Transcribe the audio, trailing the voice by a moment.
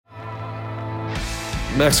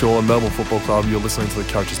Max Gorlin, Melbourne Football Club. You're listening to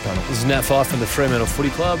the Coaches Panel. This is Nat Fyfe from the Fremantle Footy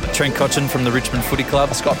Club. Trent Cotchin from the Richmond Footy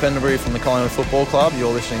Club. Scott Pendlebury from the Collingwood Football Club.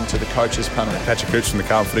 You're listening to the Coaches Panel. Patrick Cooch from the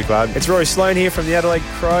Carlton Footy Club. It's Rory Sloane here from the Adelaide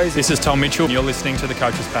Crows. This is Tom Mitchell. You're listening to the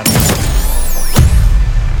Coaches Panel.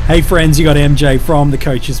 Hey friends, you got MJ from the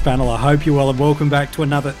Coaches Panel. I hope you're well and welcome back to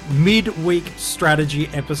another midweek strategy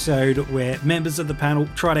episode where members of the panel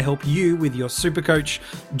try to help you with your Supercoach,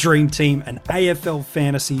 Dream Team and AFL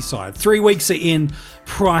fantasy side. 3 weeks are in,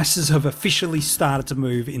 prices have officially started to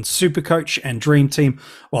move in Supercoach and Dream Team,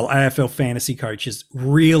 while AFL Fantasy Coach is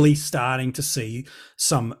really starting to see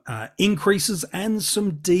some increases and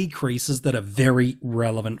some decreases that are very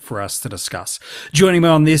relevant for us to discuss. Joining me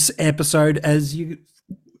on this episode, as you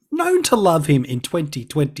known to love him in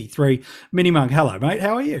 2023, Mini Monk. Hello, mate.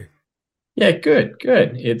 How are you? Yeah, good.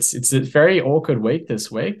 It's a very awkward week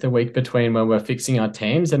this week, the week between when we're fixing our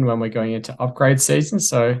teams and when we're going into upgrade season.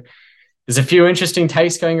 So there's a few interesting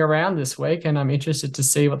takes going around this week, and I'm interested to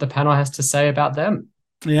see what the panel has to say about them.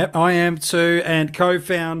 Yep, I am too, and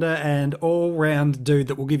co-founder and all-round dude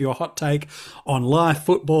that will give you a hot take on live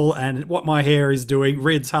football and what my hair is doing.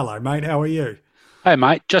 Rids, hello, mate. How are you? Hey,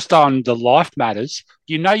 mate, just on the life matters,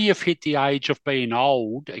 you know you've hit the age of being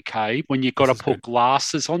old, okay, when you've got to put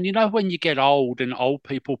glasses on. You know when you get old and old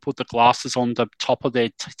people put the glasses on the top of their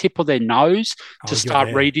tip of their nose to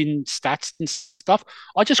start reading stats and stuff?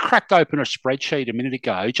 I just cracked open a spreadsheet a minute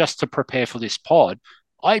ago just to prepare for this pod.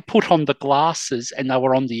 I put on the glasses and they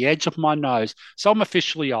were on the edge of my nose. So I'm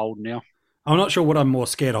officially old now. I'm not sure what I'm more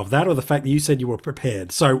scared of, that or the fact that you said you were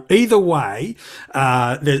prepared. So either way,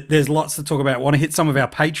 there's lots to talk about. I want to hit some of our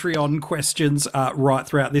Patreon questions right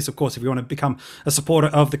throughout this. Of course, if you want to become a supporter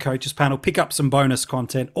of the Coaches Panel, pick up some bonus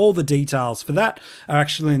content. All the details for that are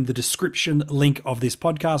actually in the description link of this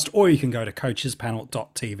podcast, or you can go to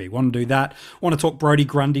coachespanel.tv. Want to do that? Want to talk Brodie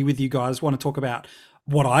Grundy with you guys? Want to talk about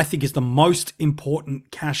what I think is the most important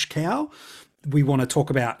cash cow? We want to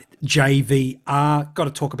talk about JVR, got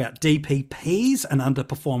to talk about DPPs and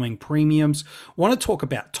underperforming premiums. Want to talk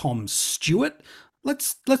about Tom Stewart.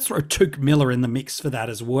 Let's throw Touk Miller in the mix for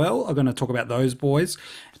that as well. I'm going to talk about those boys.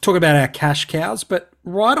 Talk about our cash cows, but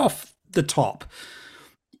right off the top,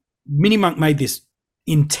 Mini Monk made this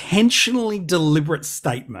intentionally deliberate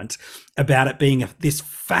statement about it being this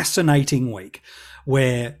fascinating week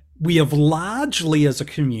where we have largely as a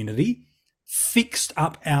community fixed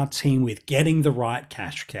up our team with getting the right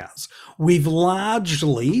cash cows. We've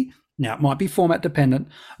largely, now it might be format dependent,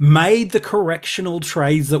 made the correctional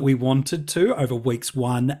trades that we wanted to over weeks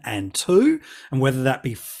 1 and 2, and whether that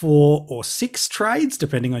be 4 or 6 trades,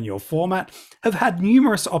 depending on your format, have had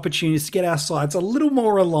numerous opportunities to get our sides a little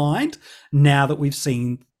more aligned now that we've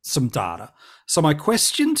seen some data. So my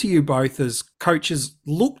question to you both as coaches,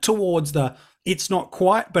 look towards it's not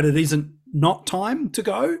quite, but it isn't not time to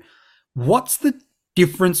go. What's the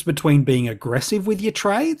difference between being aggressive with your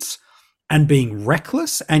trades and being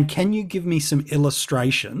reckless? And can you give me some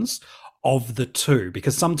illustrations of the two?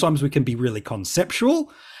 Because sometimes we can be really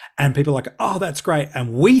conceptual and people are like, oh, that's great.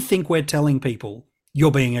 And we think we're telling people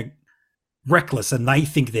you're being reckless and they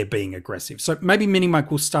think they're being aggressive. So maybe Mini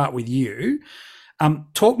Mike, will start with you.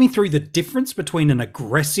 Talk me through the difference between an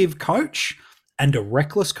aggressive coach and a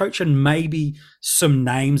reckless coach, and maybe some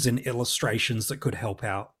names and illustrations that could help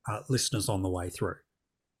our listeners on the way through.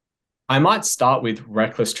 I might start with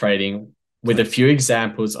reckless trading with a few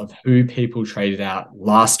examples of who people traded out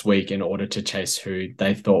last week in order to chase who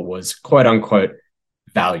they thought was quote unquote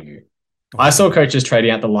value. Okay. I saw coaches trading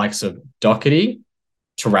out the likes of Doherty,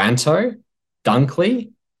 Taranto,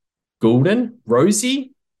 Dunkley, Goulden,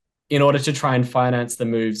 Rosie, in order to try and finance the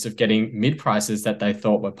moves of getting mid prices that they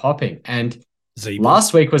thought were popping. And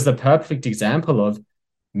last week was the perfect example of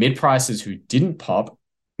mid prices who didn't pop,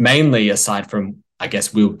 mainly aside from, I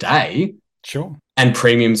guess, Will Day. Sure. And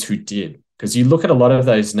premiums who did. Because you look at a lot of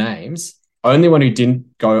those names, only one who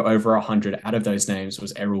didn't go over 100 out of those names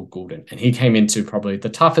was Errol Goulden. And he came into probably the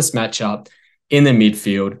toughest matchup in the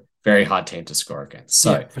midfield, very hard team to score against.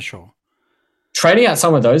 So yeah, for sure. Trading out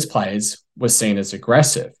some of those players was seen as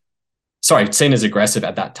aggressive. Seen as aggressive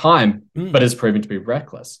at that time, but has proven to be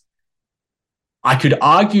reckless. I could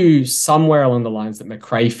argue somewhere along the lines that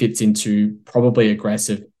McRae fits into probably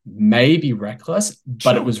aggressive, maybe reckless,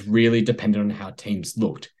 but it was really dependent on how teams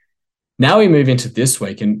looked. Now we move into this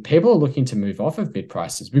week and people are looking to move off of mid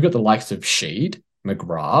prices. We've got the likes of Sheed,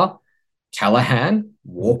 McGrath, Callahan,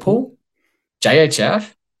 Warple,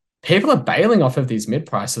 JHF. People are bailing off of these mid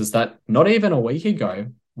prices that not even a week ago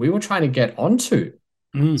we were trying to get onto.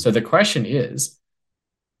 So the question is,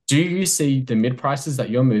 do you see the mid prices that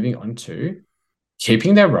you're moving onto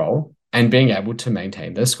keeping their role and being able to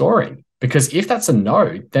maintain their scoring? Because if that's a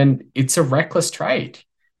no, then it's a reckless trade.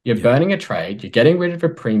 You're burning a trade. You're getting rid of a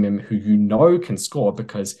premium who you know can score,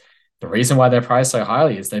 because the reason why they're priced so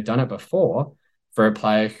highly is they've done it before for a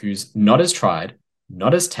player who's not as tried,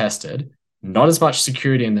 not as tested, not as much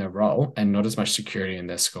security in their role, and not as much security in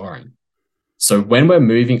their scoring. So when we're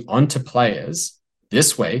moving on to players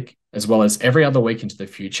this week, as well as every other week into the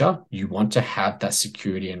future, you want to have that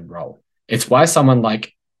security and role. It's why someone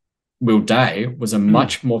like Will Day was a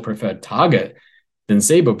much more preferred target than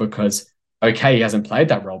Zeeble, because, okay, he hasn't played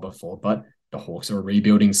that role before, but the Hawks are a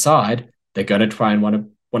rebuilding side. They're going to try and want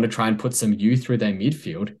to try and put some youth through their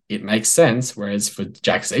midfield. It makes sense. Whereas for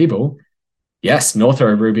Jack Zeeble, yes, North are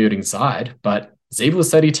a rebuilding side, but Zeeble's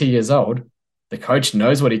 32 years old. The coach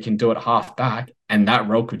knows what he can do at half back, and that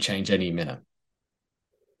role could change any minute.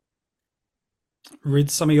 Read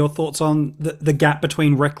some of your thoughts on the gap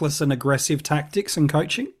between reckless and aggressive tactics and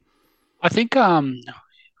coaching. I think I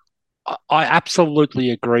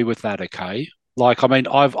absolutely agree with that. Okay, like I mean,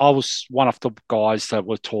 I was one of the guys that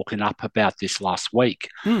were talking up about this last week.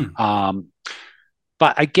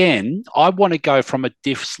 But again, I want to go from a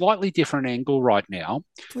slightly different angle right now.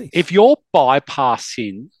 Please. If you're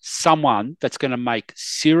bypassing someone that's going to make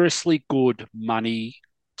seriously good money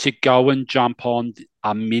to go and jump on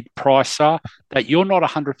a mid-pricer that you're not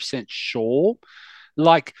 100% sure,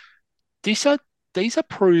 like these are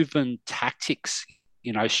proven tactics,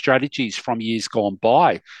 strategies from years gone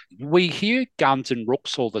by. We hear guns and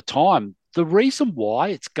rooks all the time. The reason why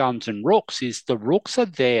it's guns and rooks is the rooks are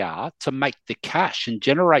there to make the cash and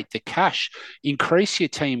generate the cash, increase your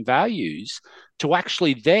team values to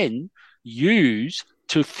actually then use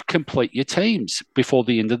to complete your teams before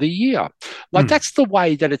the end of the year. Like that's the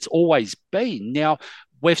way that it's always been. Now,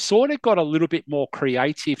 we've sort of got a little bit more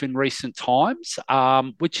creative in recent times,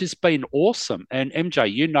 which has been awesome. And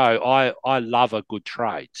MJ, I love a good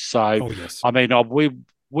trade. So, I mean, we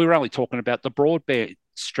were only talking about the broadband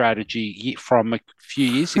strategy from a few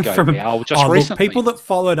years ago recently. Look, people that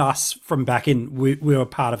followed us from back in, we were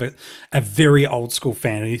part of a very old school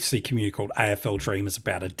fantasy community called AFL Dreamers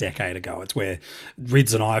about a decade ago. It's where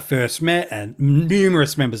Rids and I first met, and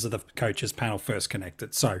numerous members of the coaches panel first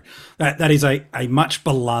connected. So that is a much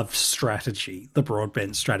beloved strategy, the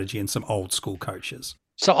broadband strategy, and some old school coaches.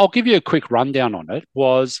 So I'll give you a quick rundown on it.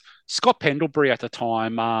 Was Scott Pendlebury at the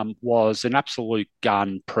time was an absolute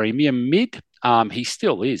gun premium mid. He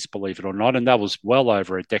still is, believe it or not, and that was well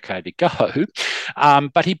over a decade ago.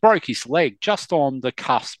 But he broke his leg just on the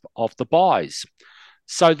cusp of the buys.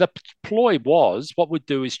 So the ploy was, what we'd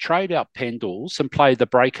do is trade out Pendles and play the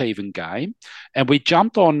break-even game. And we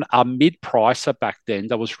jumped on a mid-pricer back then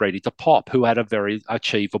that was ready to pop, who had a very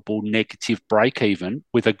achievable negative break-even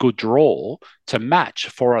with a good draw to match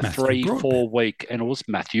for a 3-4 week, and it was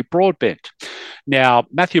Matthew Broadbent. Now,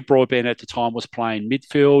 Matthew Broadbent at the time was playing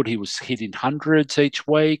midfield. He was hitting hundreds each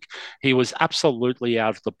week. He was absolutely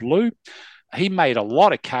out of the blue. He made a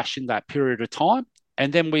lot of cash in that period of time.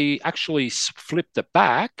 And then we actually flipped it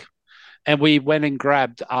back and we went and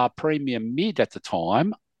grabbed our premium mid at the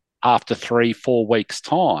time after 3-4 weeks'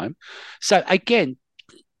 time. So again,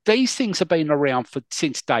 these things have been around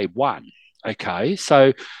since day one. Okay.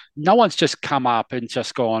 So no one's just come up and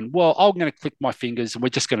just gone, well, I'm going to click my fingers and we're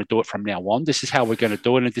just going to do it from now on. This is how we're going to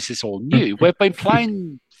do it. And this is all new. We've been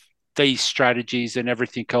playing these strategies and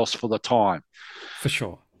everything else for the time. For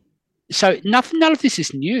sure. So none of this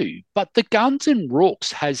is new, but the guns and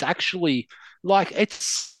rooks has actually, like,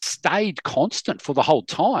 it's stayed constant for the whole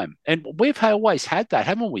time. And we've always had that,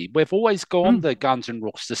 haven't we? We've always gone the guns and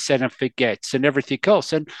rooks, the set and forgets and everything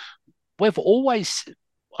else. And we've always,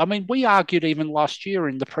 I mean, we argued even last year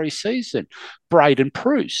in the preseason, Braden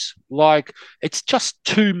Pruce, like, it's just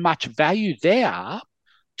too much value there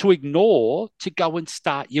to ignore to go and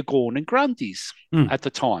start your Gawn and Grundys at the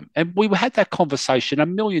time. And we had that conversation a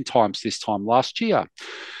million times this time last year.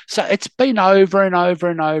 So it's been over and over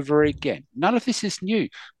and over again. None of this is new.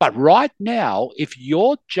 But right now, if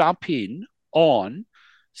you're jumping on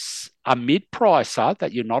a mid-pricer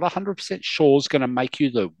that you're not 100% sure is going to make you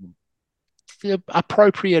the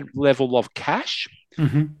appropriate level of cash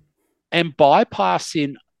and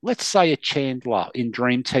bypassing, let's say, a Chandler in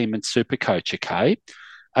Dream Team and Supercoach,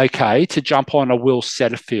 okay, to jump on a Will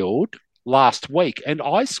Setterfield last week. And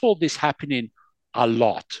I saw this happening a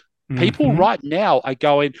lot. People right now are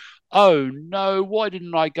going, oh, no, why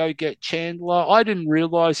didn't I go get Chandler? I didn't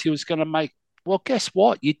realize he was going to make. Well, guess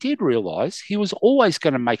what? You did realize he was always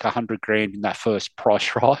going to make $100,000 in that first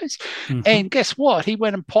price rise. And guess what? He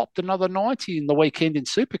went and popped another 90 in the weekend in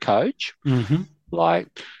Supercoach. Like,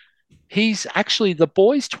 he's actually, the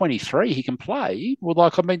boy's 23. He can play. Well,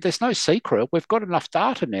 like, I mean, there's no secret. We've got enough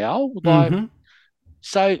data now. Like,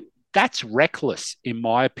 so that's reckless, in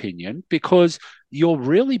my opinion, because you're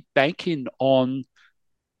really banking on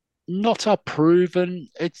not a proven.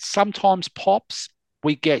 It sometimes pops.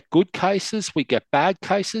 We get good cases, we get bad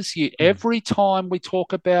cases. Every time we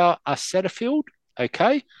talk about a Setterfield,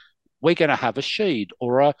 okay, we're going to have a Sheed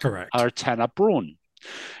or a Tanner Brun,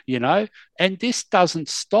 you know, and this doesn't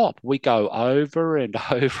stop. We go over and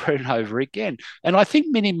over and over again. And I think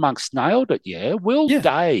Mini Monk's nailed it, yeah. Will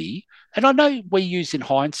Day, and I know we use in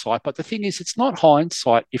hindsight, but the thing is, it's not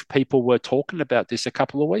hindsight if people were talking about this a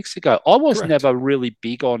couple of weeks ago. I was never really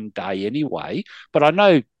big on Day anyway, but I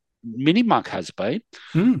know Mini Monk has been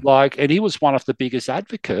and he was one of the biggest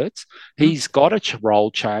advocates. He's got a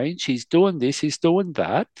role change. He's doing this, he's doing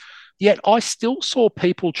that. Yet I still saw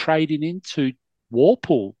people trading into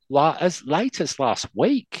Warple as late as last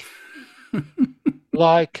week.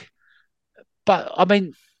 But I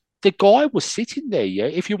mean, the guy was sitting there, yeah.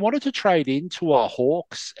 If you wanted to trade into a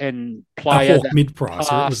Hawks and player, a Hawk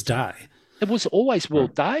mid-price, it was Day. It was always Will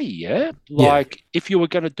Day, yeah? If you were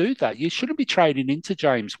going to do that, you shouldn't be trading into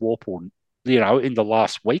James Warple, you know, in the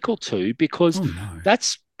last week or two, because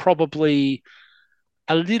that's probably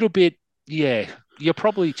a little bit, you're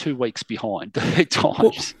probably 2 weeks behind at times.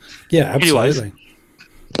 Well, yeah, absolutely. Anyways,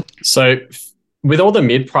 so with all the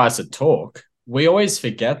mid-price at talk, we always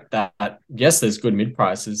forget that, yes, there's good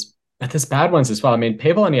mid-prices, but there's bad ones as well. I mean,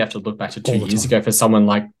 people only have to look back to 2 years ago for someone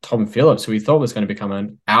like Tom Phillips, who we thought was going to become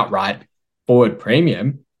an outright forward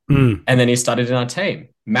premium, and then he started in our team.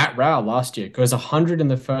 Matt Rao last year goes 100 in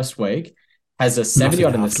the first week, has a 70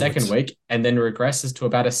 odd in the second week, and then regresses to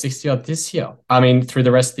about a 60 odd this year. I mean, through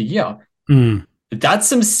the rest of the year. That's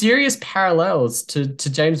some serious parallels to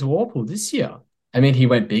James Warple this year. I mean, he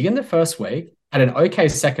went big in the first week, had an okay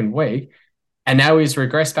second week, and now he's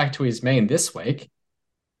regressed back to his mean this week.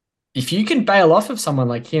 If you can bail off of someone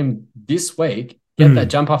like him this week, get that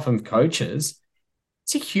jump off from coaches,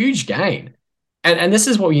 it's a huge gain. And this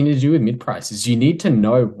is what you need to do with mid-prices. You need to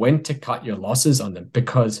know when to cut your losses on them,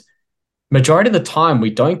 because majority of the time we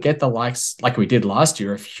don't get the likes like we did last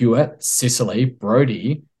year of Hewitt, Sicily,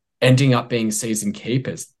 Brody ending up being season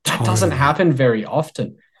keepers. That doesn't happen very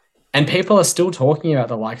often. And people are still talking about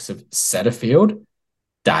the likes of Setterfield,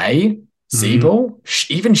 Day, Siebel,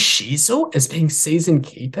 even Sheasel as being season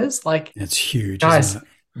keepers. Like, it's huge, guys. Isn't it?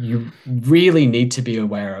 You really need to be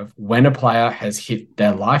aware of when a player has hit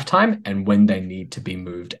their lifetime and when they need to be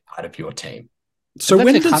moved out of your team. So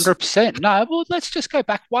when 100%. No, well, let's just go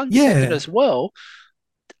back one second as well.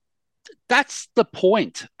 That's the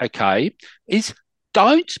point, okay, is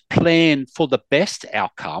don't plan for the best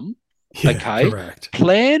outcome, okay? Correct.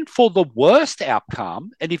 Plan for the worst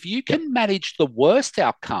outcome. And if you can manage the worst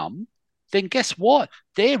outcome, then guess what?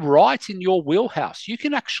 They're right in your wheelhouse. You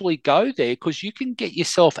can actually go there because you can get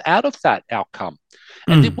yourself out of that outcome.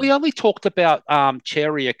 And then we only talked about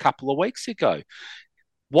Cherry a couple of weeks ago.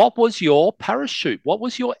 What was your parachute? What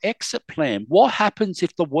was your exit plan? What happens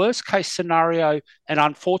if the worst case scenario, and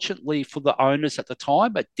unfortunately for the owners at the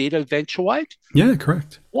time, it did eventuate? Yeah,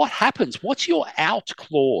 correct. What happens? What's your out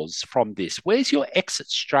clause from this? Where's your exit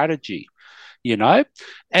strategy? You know,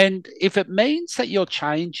 and if it means that you're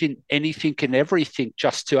changing anything and everything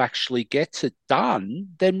just to actually get it done,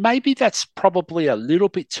 then maybe that's probably a little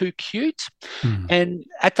bit too cute. And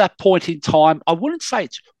at that point in time, I wouldn't say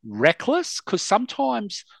it's reckless, because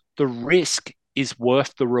sometimes the risk is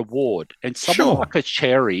worth the reward. And someone like a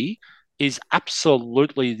Cherry is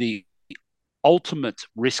absolutely the ultimate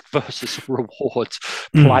risk versus reward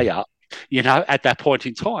player. You know, at that point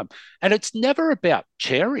in time. And it's never about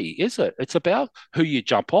Cherry, is it? It's about who you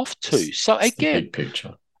jump off to. So again, big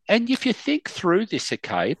picture. And if you think through this,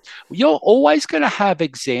 okay, you're always going to have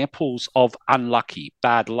examples of unlucky,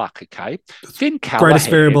 bad luck, okay? Finn Callahan, greatest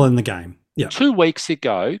variable in the game. Yeah. 2 weeks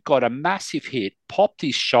ago, got a massive hit, popped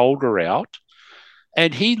his shoulder out,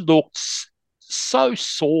 and he looked so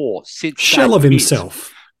sore since shell of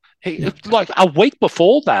himself. Like a week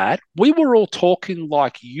before that, we were all talking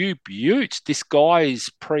like, you beaut, this guy's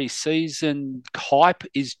pre-season hype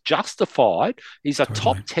is justified. He's a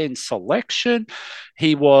top 10 selection.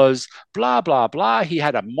 He was blah, blah, blah. He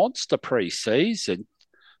had a monster pre-season.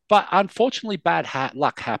 But unfortunately, bad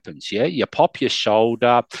luck happens, yeah? You pop your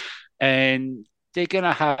shoulder, and they're going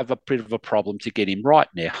to have a bit of a problem to get him right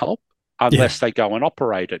now, unless they go and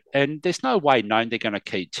operate it. And there's no way known they're going to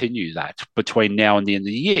continue that between now and the end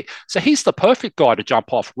of the year. So he's the perfect guy to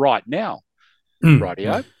jump off right now.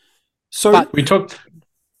 Rightio. So but we talked...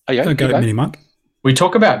 go Mini Monk. We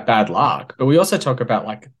talk about bad luck, but we also talk about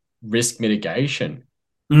like risk mitigation.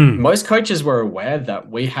 Most coaches were aware that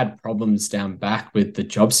we had problems down back with the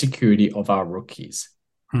job security of our rookies.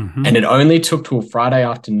 And it only took till Friday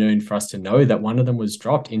afternoon for us to know that one of them was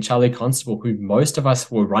dropped in Charlie Constable, who most of us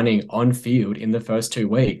were running on field in the first 2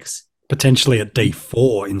 weeks. Potentially at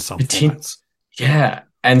D4 in some formats. Yeah.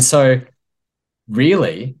 And so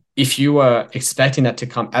really, if you were expecting that to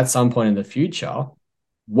come at some point in the future,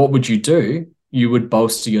 what would you do? You would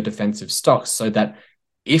bolster your defensive stocks so that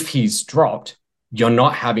if he's dropped, you're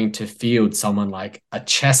not having to field someone like a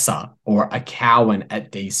Chesser or a Cowan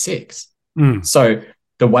at D6. So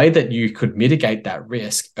the way that you could mitigate that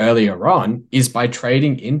risk earlier on is by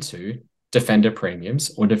trading into defender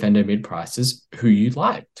premiums or defender mid prices who you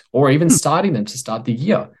liked, or even starting them to start the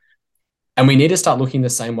year. And we need to start looking the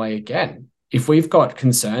same way again. If we've got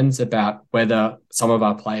concerns about whether some of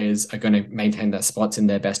our players are going to maintain their spots in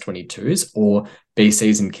their best 22s or be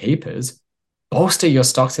season keepers, bolster your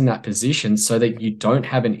stocks in that position so that you don't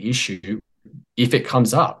have an issue if it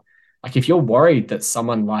comes up. Like if you're worried that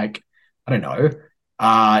someone like, I don't know,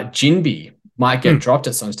 Jinbi might get dropped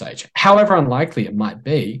at some stage, however unlikely it might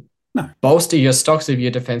be, bolster your stocks of your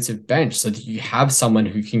defensive bench so that you have someone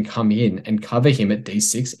who can come in and cover him at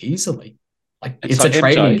D6 easily. Like it's so a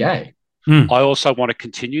trading game. I also want to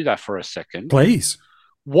continue that for a second. Please.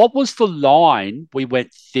 What was the line we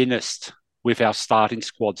went thinnest with our starting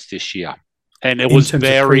squads this year? And it was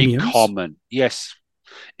very common. Yes,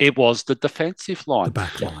 it was the defensive line. The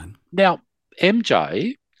back line. Now,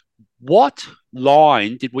 MJ, what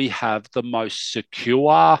line did we have the most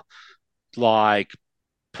secure, like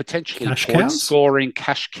potentially point scoring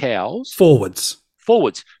cash cows? Forwards.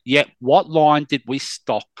 Yet what line did we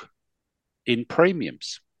stock in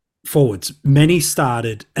premiums? Forwards. Many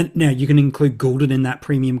started, and now you can include Goulden in that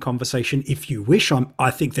premium conversation if you wish.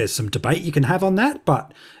 I think there's some debate you can have on that,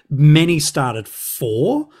 but many started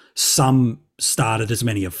 4. Some started as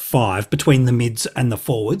many as 5 between the mids and the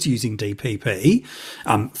forwards using DPP.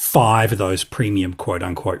 5 of those premium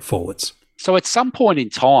quote-unquote forwards. So at some point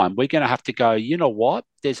in time, we're going to have to go, you know what?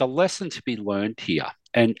 There's a lesson to be learned here.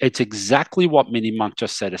 And it's exactly what Mini Monk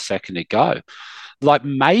just said a second ago. Like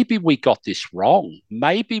maybe we got this wrong.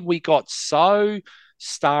 Maybe we got so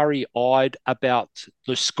starry-eyed about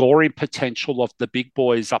the scoring potential of the big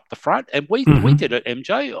boys up the front. And we did it,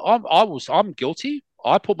 MJ. I'm guilty.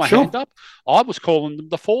 I put my hand up. I was calling them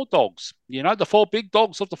the 4 dogs, the 4 big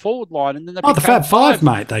dogs of the forward line. And then the Fab 5,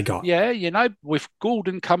 mate, they got. Yeah, with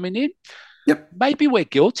Goulden coming in. Yep. Maybe we're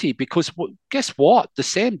guilty because guess what? The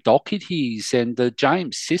Sam Doherty's and the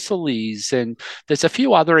James Sicily's and there's a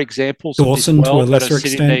few other examples Dawson of this well to a lesser that are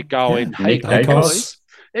sitting extent. there going, hey, guys,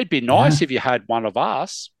 it'd be nice if you had one of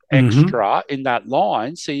us extra in that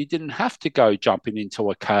line so you didn't have to go jumping into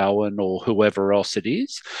a Cowan or whoever else it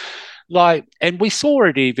is. And we saw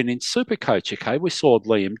it even in Supercoach, okay? We saw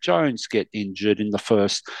Liam Jones get injured in the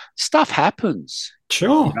first. Stuff happens.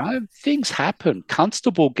 Sure. Things happen.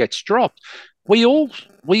 Constable gets dropped. We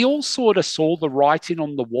all sort of saw the writing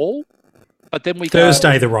on the wall, but then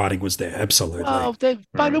Thursday the writing was there, absolutely. Well,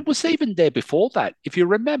 but it was even there before that. If you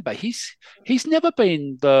remember, he's never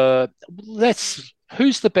been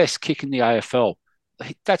who's the best kick in the AFL?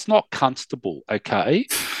 That's not Constable, okay?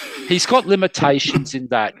 He's got limitations in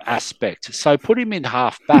that aspect. So put him in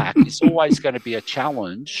half back is always going to be a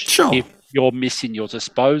challenge if you're missing your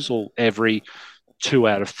disposal every 2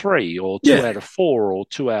 out of 3 or 2 out of 4 or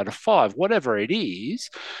 2 out of 5, whatever it is.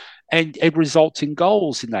 And it results in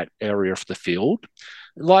goals in that area of the field.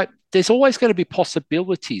 There's always going to be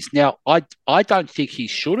possibilities. Now, I don't think he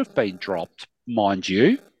should have been dropped, mind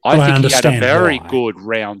you. I think he had a very good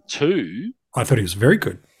round 2. I thought he was very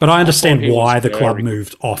good. But I understand why the club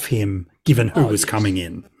moved off him, given who was coming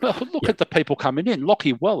in. Well, look at the people coming in.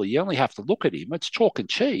 Lockie Weller, you only have to look at him. It's chalk and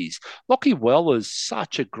cheese. Lockie Weller is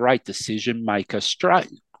such a great decision maker.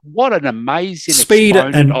 What an amazing speed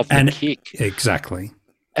exponent of the kick. Exactly.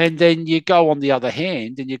 And then you go on the other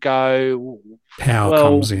hand and you go... Power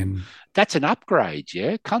comes in. That's an upgrade,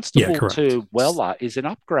 yeah? Constable to Weller is an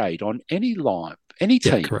upgrade on any line, any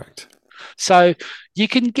team. Yeah, correct. So you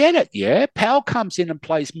can get it, yeah? Powell comes in and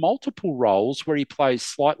plays multiple roles where he plays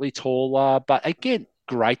slightly taller, but again,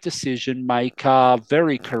 great decision maker,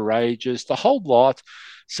 very courageous, the whole lot.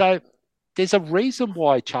 So there's a reason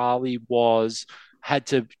why Charlie had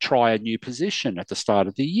to try a new position at the start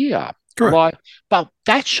of the year. Correct. But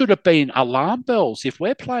that should have been alarm bells. If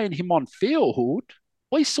we're playing him on field,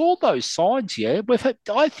 we saw those signs, yeah.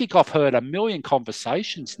 I think I've heard a million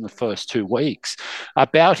conversations in the first 2 weeks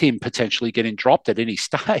about him potentially getting dropped at any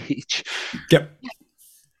stage. Yep.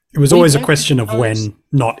 It was always a question of when,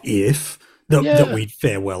 not if, that we'd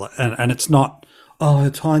fare well. And it's not, Oh,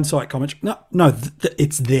 it's hindsight comment. No,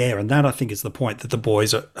 it's there, and that I think is the point that the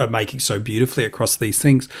boys are making so beautifully across these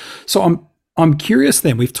things. So I'm curious.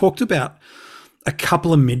 Then we've talked about a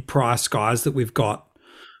couple of mid-price guys that we've got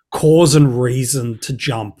cause and reason to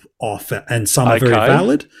jump off it, and some are very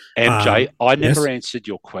valid. MJ, I never answered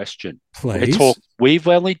your question. Please. We've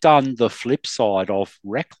only done the flip side of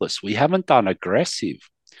reckless. We haven't done aggressive.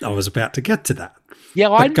 I was about to get to that. Yeah,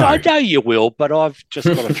 I know you will, but I've just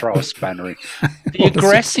got to throw a spanner in. The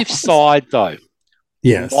aggressive side, though,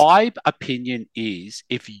 yes. My opinion is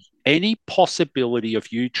if any possibility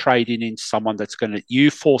of you trading in someone that's going to, you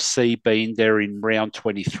foresee being there in round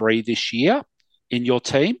 23 this year in your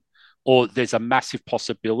team, or there's a massive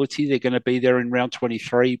possibility they're going to be there in round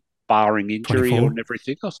 23, barring injury 24. and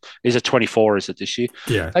everything else. Is it 24? Is it this year?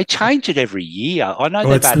 Yeah. They change it every year. I know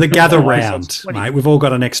well, it's the gather round, mate. We've all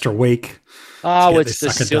got an extra week. Oh, it's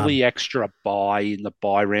the silly extra buy in the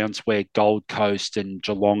buy rounds where Gold Coast and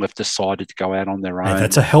Geelong have decided to go out on their own. Hey,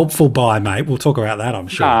 that's a helpful buy, mate. We'll talk about that, I'm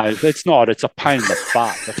sure. No, it's not. It's a pain in the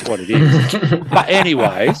butt. That's what it is. But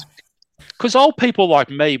anyways, because old people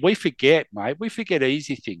like me, we forget, mate. We forget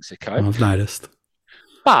easy things, okay? I've noticed.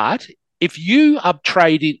 But if you are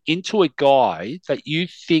trading into a guy that you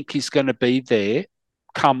think is going to be there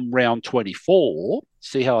come round 24,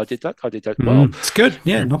 see how I did that? I did that well. It's good.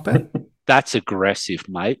 Yeah, not bad. That's aggressive,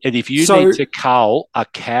 mate. And if you need to cull a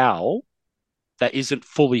cow that isn't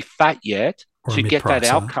fully fat yet to get that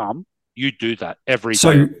outcome, you do that every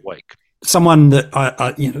day of the week. Someone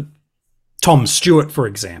that Tom Stewart, for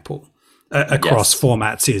example, across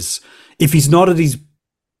formats is, if he's not at his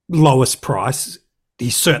lowest price,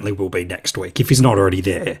 he certainly will be next week if he's not already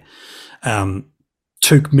there.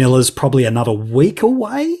 Touk Miller's probably another week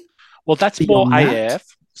away. Well, that's more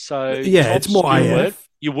AF. So yeah, Tom it's more Stewart, AF.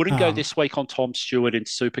 You wouldn't go this week on Tom Stewart in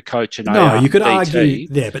Supercoach and no, AF. You could argue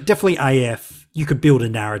there, but definitely AF. You could build a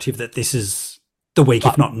narrative that this is the week,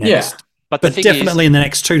 if not next. Yeah. But definitely in the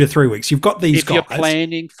next 2 to 3 weeks, you've got these guys. If you're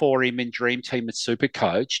planning for him in Dream Team at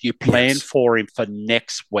Supercoach, you plan for him for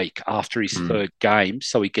next week after his third game,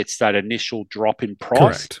 so he gets that initial drop in price.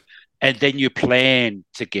 Correct. And then you plan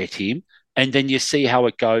to get him, and then you see how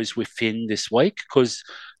it goes with Finn this week, because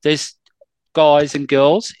there's guys and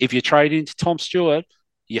girls, if you're trading to Tom Stewart,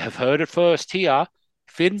 you have heard it first here.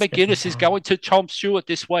 Finn McGuinness is going to Tom Stewart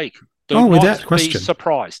this week. Do not be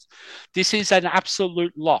surprised. This is an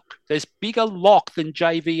absolute lock. There's bigger lock than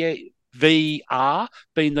JVR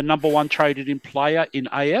being the number one traded in player in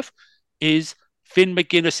AF is Finn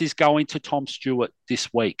McGuinness is going to Tom Stewart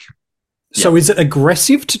this week. So is it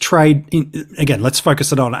aggressive to trade in, again, let's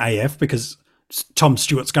focus it on AF because Tom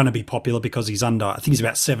Stewart's going to be popular because he's under, I think he's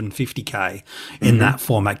about 750K in that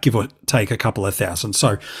format, give or take a couple of thousand.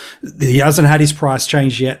 So he hasn't had his price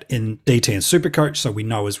change yet in DT and Supercoach. So we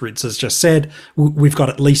know, as Ritz has just said, we've got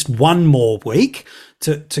at least one more week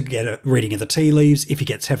to get a reading of the tea leaves. If he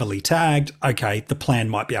gets heavily tagged, okay, the plan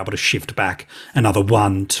might be able to shift back another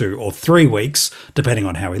 1, 2, or 3 weeks, depending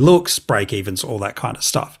on how he looks, break evens, all that kind of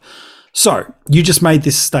stuff. So you just made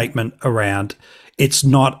this statement around it's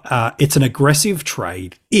an aggressive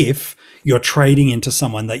trade if you're trading into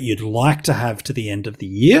someone that you'd like to have to the end of the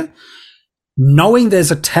year, knowing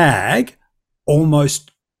there's a tag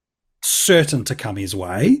almost certain to come his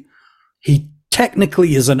way. He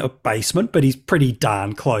technically isn't a basement, but he's pretty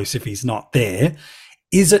darn close if he's not there.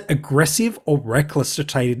 Is it aggressive or reckless to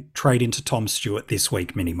trade into Tom Stewart this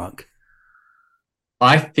week, Mini Monk?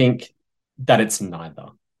 I think that it's neither.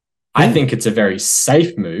 I think it's a very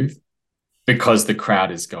safe move because the crowd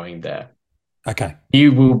is going there. Okay. He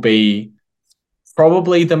will be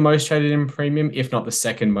probably the most traded in premium, if not the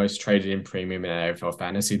second most traded in premium in AFL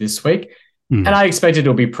Fantasy this week. And I expect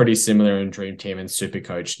it'll be pretty similar in Dream Team and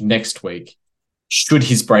Supercoach next week, should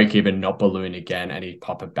his break even not balloon again and he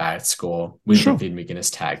pop a bad score with the Finn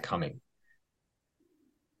McGuinness tag coming.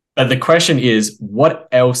 But the question is, what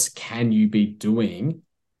else can you be doing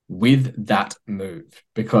with that move?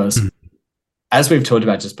 Because as we've talked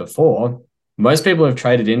about just before, most people have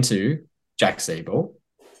traded into Jack Siebel.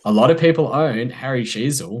 A lot of people own Harry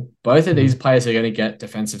Sheasel. Both of these players are going to get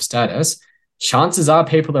defensive status. Chances are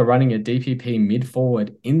people are running a DPP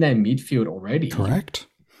mid-forward in their midfield already. Correct.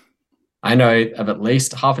 I know of at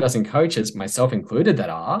least half a dozen coaches, myself included, that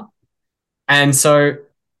are. And so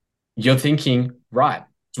you're thinking, right,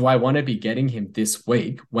 do I want to be getting him this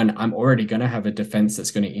week when I'm already going to have a defense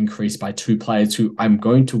that's going to increase by 2 players who I'm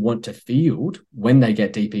going to want to field when they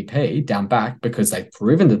get DPP down back because they've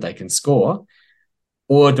proven that they can score?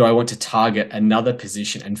 Or do I want to target another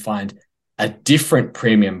position and find a different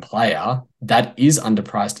premium player that is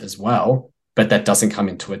underpriced as well, but that doesn't come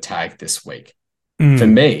into a tag this week? For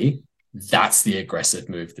me, that's the aggressive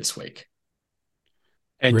move this week.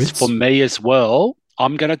 And Ritz? for me as well,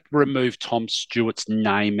 I'm going to remove Tom Stewart's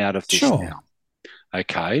name out of this now.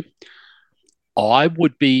 Okay. I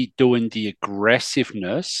would be doing the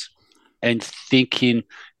aggressiveness and thinking,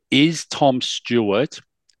 is Tom Stewart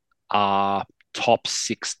a top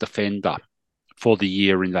 6 defender for the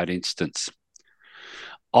year in that instance?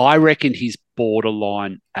 I reckon he's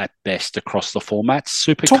borderline at best across the formats.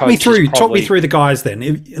 Talk me through the guys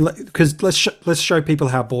then, because let's show people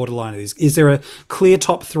how borderline it is. Is there a clear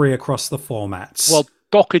top 3 across the formats? Well,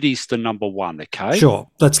 Doherty's the number 1. Okay, sure.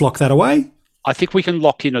 Let's lock that away. I think we can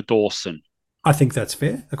lock in a Dawson. I think that's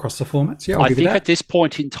fair across the formats. Yeah, I think at this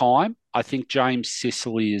point in time, I think James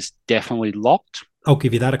Sicily is definitely locked. I'll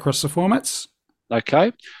give you that across the formats.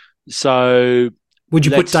 Okay, so would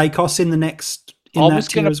you put Dacos in the next that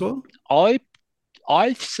tier as well?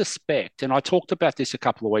 I suspect, and I talked about this a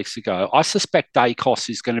couple of weeks ago, I suspect Dacos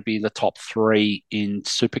is going to be in the top 3 in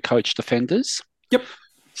Supercoach defenders. Yep.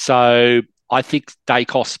 So I think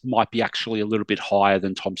Dacos might be actually a little bit higher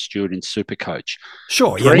than Tom Stewart in Supercoach.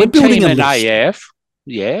 Sure, yeah, we're building a list. AF,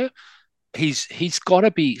 yeah, he's got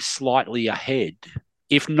to be slightly ahead.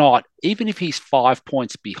 If not, even if he's 5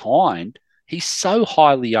 points behind, he's so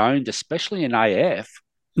highly owned, especially in AF.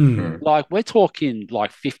 Like we're talking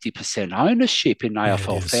like 50% ownership in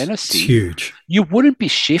AFL fantasy. It's huge. You wouldn't be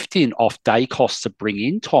shifting off Dacos to bring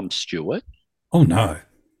in Tom Stewart. Oh no.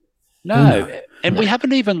 And we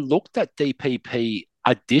haven't even looked at DPP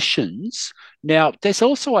additions. Now, there's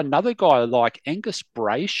also another guy like Angus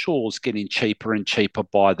Brayshaw's getting cheaper and cheaper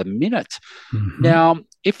by the minute. Mm-hmm. Now,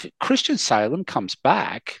 if Christian Salem comes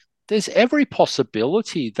back, there's every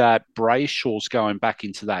possibility that Brayshaw's going back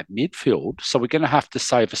into that midfield. So we're going to have to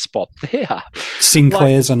save a spot there.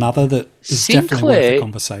 Sinclair's another that is definitely worth the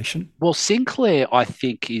conversation. Well, Sinclair, I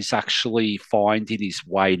think, is actually finding his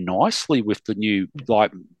way nicely with the new,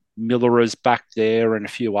 like, Miller's back there and a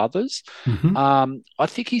few others. Mm-hmm. I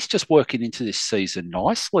think he's just working into this season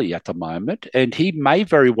nicely at the moment, and he may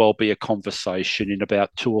very well be a conversation in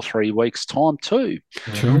about 2 or 3 weeks' time too.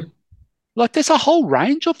 Sure. Like, there's a whole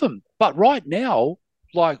range of them, but right now,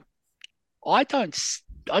 like, I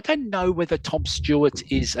don't know whether Tom Stewart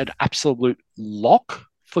is an absolute lock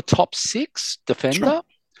for top 6 defender, sure.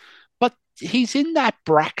 but he's in that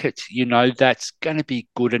bracket, that's going to be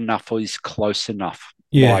good enough or is close enough.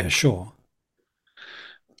 Yeah, sure.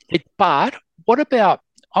 But what about,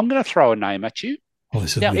 I'm going to throw a name at you. Oh,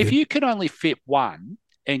 now, if you can only fit one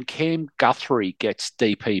and Cam Guthrie gets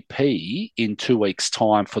DPP in 2 weeks'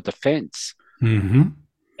 time for defence, mm-hmm.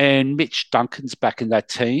 and Mitch Duncan's back in that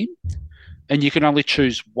team, and you can only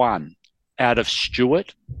choose one out of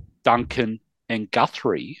Stewart, Duncan, and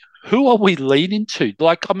Guthrie, who are we leaning to?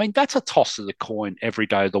 Like, I mean, that's a toss of the coin every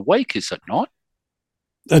day of the week, is it not?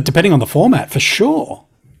 Depending on the format, for sure.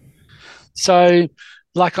 So,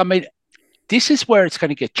 like, I mean, this is where it's going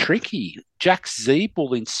to get tricky. Jack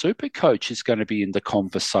Zeeble in Supercoach is going to be in the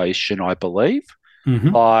conversation, I believe. Mm-hmm.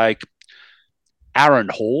 Like, Aaron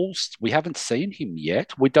Halls, we haven't seen him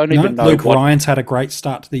yet. We don't even know. Luke Ryan's had a great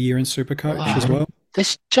start to the year in Supercoach as well.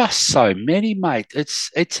 There's just so many, mate.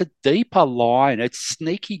 It's a deeper line. It's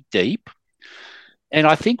sneaky deep. And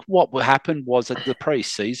I think what happened was at the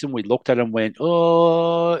pre-season, we looked at it and went,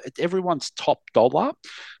 oh, everyone's top dollar.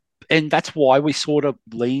 And that's why we sort of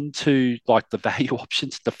lean to like the value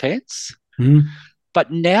options defense. Mm. But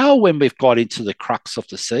now when we've got into the crux of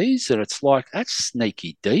the season, it's like, that's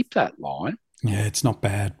sneaky deep, that line. Yeah, it's not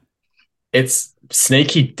bad. It's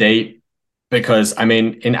sneaky deep because, I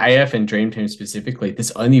mean, in AF and Dream Team specifically,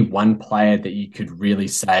 there's only one player that you could really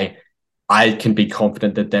say, I can be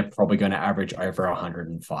confident that they're probably going to average over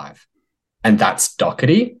 105. And that's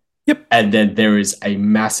Doherty. Yep. And then there is a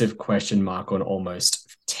massive question mark on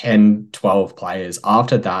almost 10, 12 players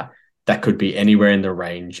after that could be anywhere in the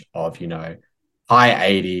range of,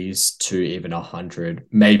 high 80s to even 100,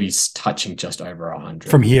 maybe touching just over 100.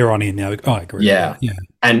 From here on in now, I agree. Yeah.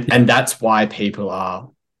 And that's why people are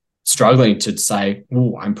struggling to say,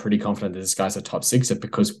 oh, I'm pretty confident that this guy's a top 6er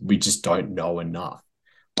because we just don't know enough.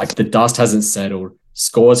 Like the dust hasn't settled.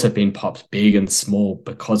 Scores have been popped big and small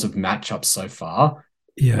because of matchups so far.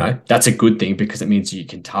 Yeah. That's a good thing because it means you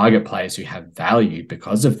can target players who have value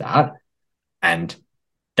because of that. And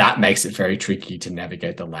that makes it very tricky to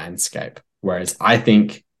navigate the landscape. Whereas I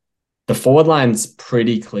think the forward line's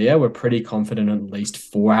pretty clear. We're pretty confident on at least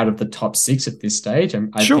 4 out of the top 6 at this stage.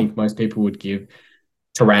 And I think most people would give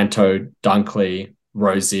Taranto, Dunkley,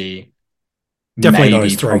 Rosie. Definitely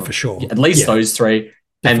those 3 for sure. At least those 3.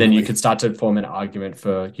 Definitely. And then you could start to form an argument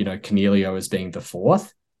for, Cornelio as being the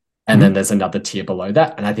 4th. And then there's another tier below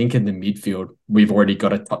that. And I think in the midfield, we've already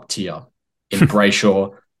got a top tier in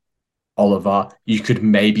Brayshaw, Oliver. You could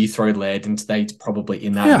maybe throw Laird into that. He's probably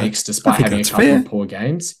in that mix despite having a couple of poor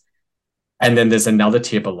games. And then there's another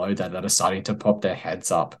tier below that are starting to pop their heads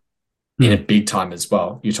up in a big time as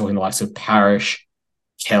well. You're talking the likes of Parrish,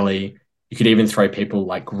 Kelly. You could even throw people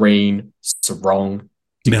like Green, Sarong,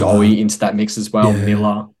 DeGoey into that mix as well.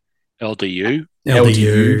 Miller. LDU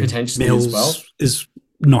potentially Mills as well. Is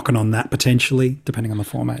knocking on that potentially, depending on the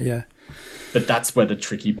format, But that's where the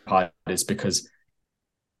tricky part is, because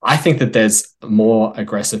I think that there's more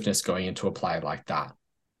aggressiveness going into a play like that.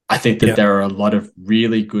 I think that there are a lot of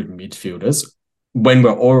really good midfielders when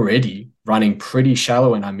we're already running pretty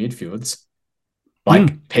shallow in our midfields.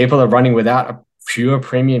 Like people are running without a pure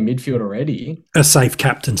premium midfield already. A safe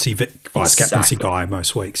captaincy, vice captaincy guy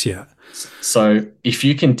most weeks, So if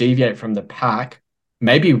you can deviate from the pack,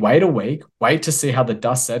 maybe wait a week, wait to see how the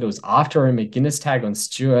dust settles after a McGuinness tag on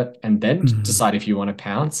Stewart, and then decide if you want to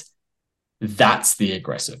pounce. That's the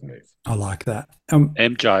aggressive move. I like that.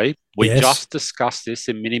 MJ, we just discussed this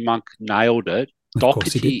and Minimonk nailed it.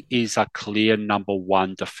 Doherty is a clear number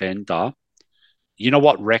one defender. You know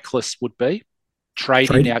what reckless would be?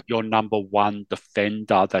 Trading out your number one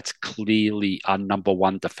defender that's clearly a number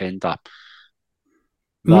one defender.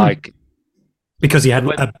 Because he had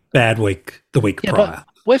a bad week the week prior.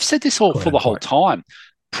 We've said this for the whole time.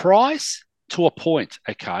 Price to a point,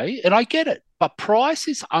 okay? And I get it. But price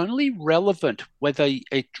is only relevant whether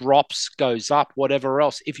it drops, goes up, whatever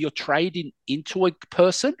else, if you're trading into a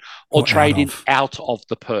person or trading out of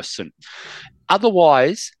the person.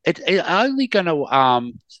 Otherwise, it's only going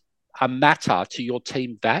to matter to your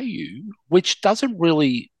team value, which doesn't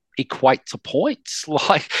really equate to points.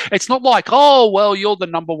 Like, it's not like, oh, well, you're the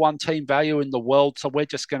number one team value in the world, so we're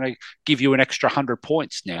just going to give you an extra 100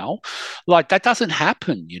 points now. Like, that doesn't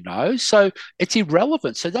happen, you know? So it's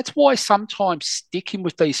irrelevant. So that's why sometimes sticking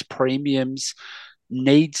with these premiums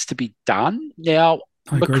needs to be done. Now,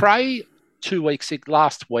 McRae 2 weeks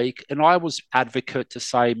last week, and I was advocate to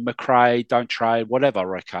say McRae, don't trade,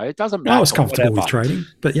 whatever, okay? It doesn't matter. I was comfortable with trading,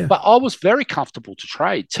 but yeah. But I was very comfortable to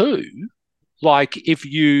trade too. Like, if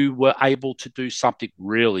you were able to do something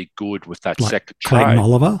really good with that second trade. Clayton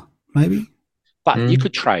Oliver, maybe? But you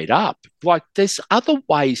could trade up. Like, there's other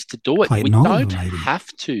ways to do it. Clayton Oliver, have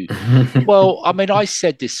to. Well, I mean, I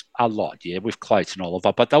said this a lot, with Clayton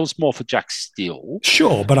Oliver, but that was more for Jack Steele.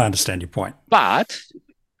 Sure, but I understand your point. But,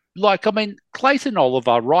 like, I mean, Clayton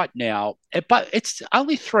Oliver right now, but it's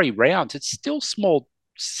only 3 rounds. It's still small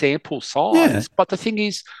sample size. Yeah. But the thing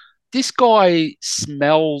is, this guy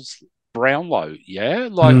smells Brownlow,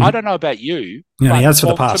 like I don't know about you. Yeah, he has for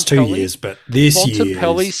the past 2 years, but this year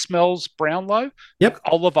Bontempelli smells Brownlow. Yep,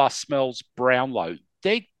 Oliver smells Brownlow.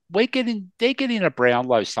 They're getting a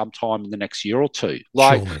Brownlow sometime in the next year or two.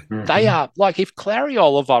 Like they are. Like, if Clary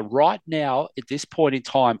Oliver right now at this point in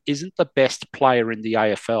time isn't the best player in the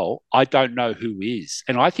AFL, I don't know who is,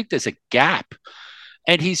 and I think there's a gap.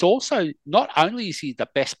 And he's also, not only is he the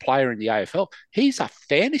best player in the AFL, he's a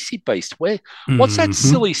fantasy beast. What's that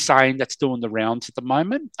silly saying that's doing the rounds at the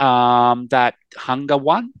moment? That hunger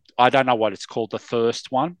one? I don't know what it's called, the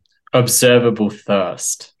thirst one. Observable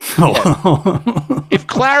thirst. Yeah. If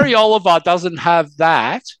Clary Oliver doesn't have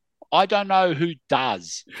that, I don't know who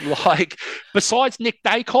does. Like, besides Nick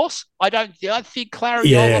Dacos, I think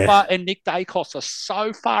Clary Oliver and Nick Dacos are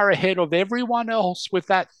so far ahead of everyone else with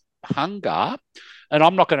that hunger. And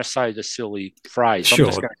I'm not going to say the silly phrase. Sure.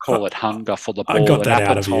 I'm just going to call it hunger for the ball and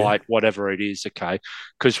appetite, whatever it is, okay?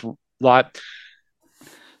 Because, like,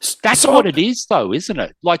 that's what it is, though, isn't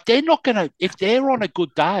it? Like, they're not going to, if they're on a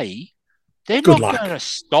good day, they're not going to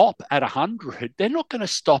stop at 100. They're not going to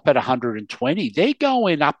stop at 120. They're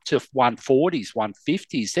going up to 140s,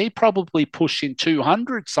 150s. They're probably pushing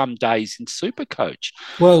 200 some days in Supercoach.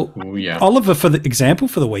 Well, Oliver, for the example,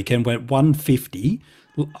 for the weekend, went 150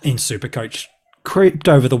 in Supercoach, creeped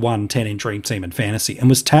over the 110 in Dream Team and Fantasy, and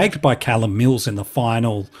was tagged by Callum Mills in the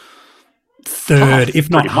final third, if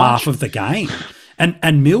not half of the game.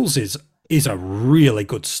 And Mills is a really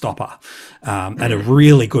good stopper and a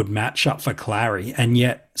really good matchup for Clary, and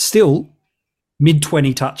yet still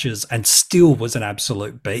mid-20 touches and still was an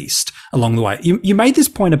absolute beast along the way. You made this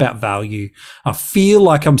point about value. I feel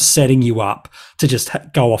like I'm setting you up to just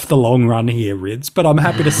go off the long run here, Rids, but I'm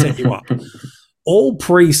happy to set you up. All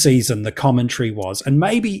preseason, the commentary was, and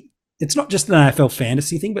maybe it's not just an AFL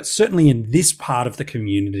fantasy thing, but certainly in this part of the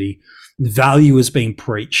community, value is being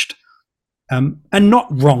preached, and not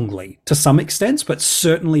wrongly to some extent, but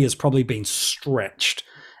certainly has probably been stretched.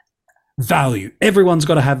 Value. Everyone's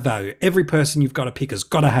got to have value. Every person you've got to pick has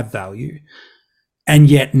got to have value. And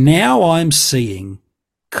yet now I'm seeing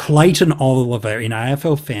Clayton Oliver in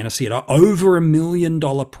AFL Fantasy at over $1 million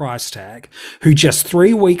price tag, who just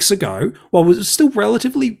 3 weeks ago, well, was still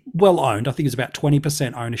relatively well owned. I think it was about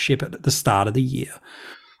 20% ownership at the start of the year,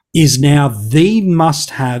 is now the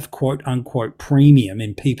must-have, quote-unquote, premium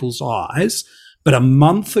in people's eyes. But a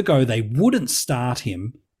month ago, they wouldn't start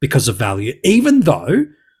him because of value, even though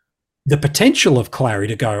the potential of Clary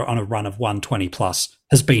to go on a run of 120 plus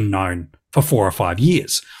has been known for 4 or 5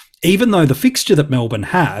 years. Even though the fixture that Melbourne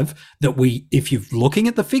have, if you're looking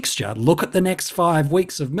at the fixture, look at the next 5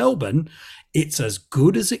 weeks of Melbourne, it's as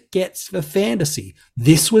good as it gets for fantasy.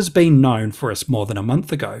 This was being known for us more than a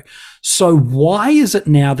month ago. So why is it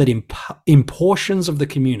now that in portions of the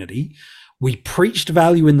community, we preached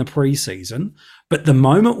value in the preseason, but the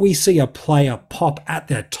moment we see a player pop at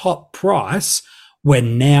their top price, we're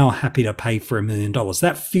now happy to pay for $1 million?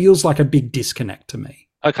 That feels like a big disconnect to me.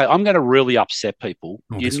 Okay, I'm going to really upset people.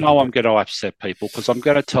 I'm going to upset people because I'm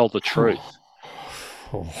going to tell the truth.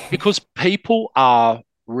 Because people are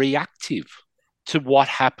reactive to what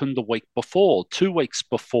happened the week before, 2 weeks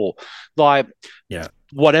before,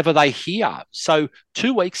 whatever they hear. So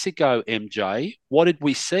 2 weeks ago, MJ, what did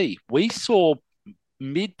we see? We saw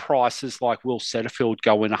mid prices like Will Setterfield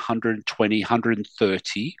go in 120,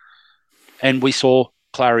 130, and we saw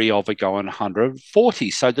Clary Oliver going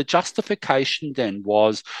 140. So the justification then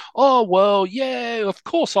was, oh, well, yeah, of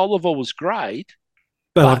course Oliver was great.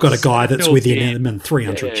 But I've got a guy that's within him and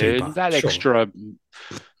 300 cheaper. That extra,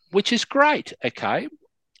 which is great, okay?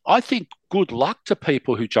 I think good luck to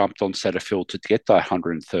people who jumped on Setterfield to get that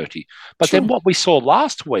 130. But then what we saw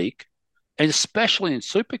last week, and especially in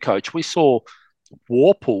Supercoach, we saw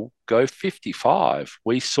Warple go 55.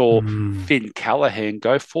 We saw Finn Callahan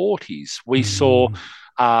go 40s. We saw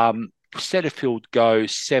Setterfield go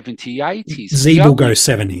 70, 80s. Zeeble go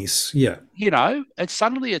 70s, yeah. You know, and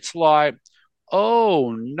suddenly it's like,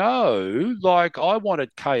 oh, no, like I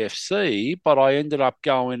wanted KFC, but I ended up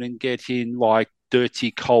going and getting like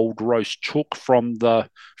dirty cold roast chook from the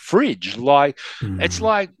fridge.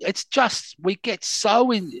 It's just, we get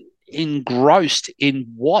so engrossed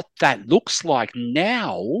in what that looks like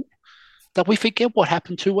now that we forget what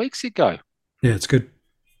happened 2 weeks ago. Yeah, it's good.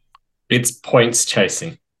 It's points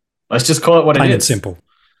chasing. Let's just call it what it is. Plain and simple.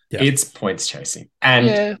 Yeah. It's points chasing.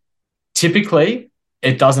 And typically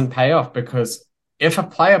it doesn't pay off because if a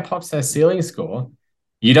player pops their ceiling score,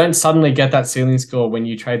 you don't suddenly get that ceiling score when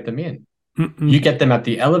you trade them in. You get them at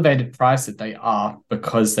the elevated price that they are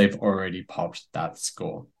because they've already popped that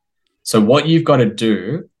score. So what you've got to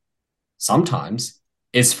do sometimes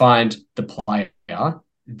is find the player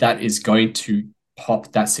that is going to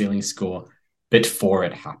pop that ceiling score before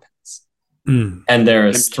it happens. And there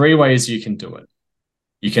are 3 ways you can do it.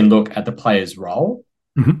 You can look at the player's role.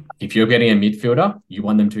 If you're getting a midfielder, you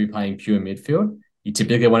want them to be playing pure midfield. You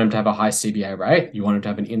typically want them to have a high CBA rate. You want them to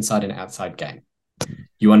have an inside and outside game.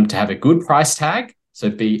 You want them to have a good price tag, so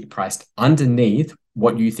be priced underneath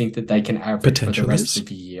what you think that they can average for the rest of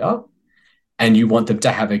the year. And you want them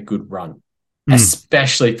to have a good run,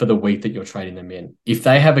 especially for the week that you're trading them in. If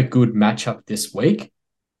they have a good matchup this week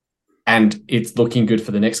and it's looking good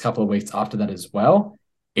for the next couple of weeks after that as well,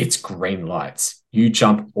 it's green lights. You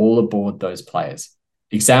jump all aboard those players.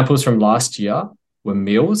 Examples from last year were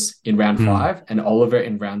Mills in round 5 and Oliver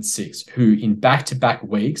in round 6, who in back-to-back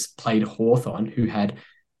weeks played Hawthorn, who had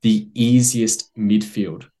the easiest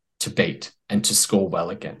midfield to beat and to score well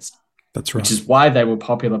against. That's right. Which is why they were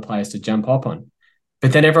popular players to jump up on.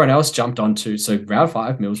 But then everyone else jumped onto, so round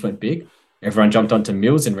 5, Mills went big. Everyone jumped onto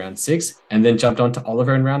Mills in round 6 and then jumped onto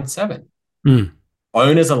Oliver in round 7.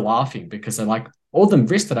 Owners are laughing because they're like, all the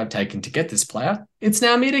risk that I've taken to get this player, it's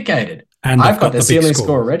now mitigated. And I've got the ceiling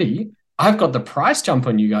score already. I've got the price jump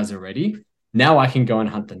on you guys already. Now I can go and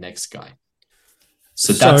hunt the next guy.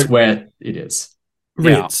 So that's where it is.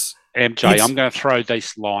 Now, MJ, I'm going to throw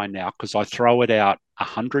this line out because I throw it out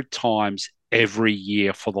 100 times every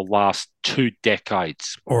year for the last 2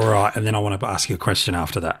 decades. All right. And then I want to ask you a question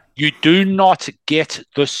after that. You do not get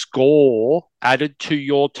the score added to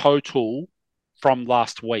your total from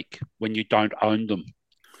last week when you don't own them.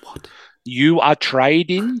 What? You are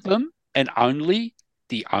trading them, and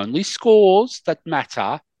the only scores that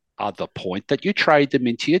matter are the point that you trade them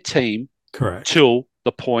into your team. Correct. Till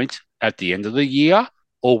the point at the end of the year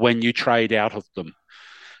or when you trade out of them.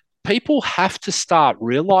 People have to start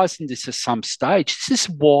realizing this at some stage. This is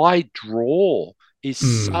why draw is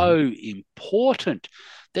so important.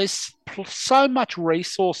 There's so much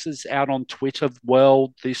resources out on Twitter,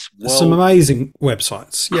 some amazing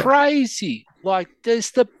websites. Yeah. Like,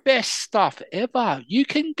 there's the best stuff ever. You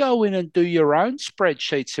can go in and do your own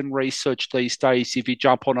spreadsheets and research these days if you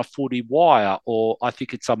jump on a Footy Wire, or I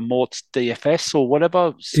think it's a Mort's DFS or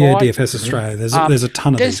whatever site. Yeah, DFS Australia. There's a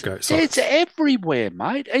ton of these guys. It's everywhere,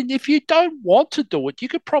 mate. And if you don't want to do it, you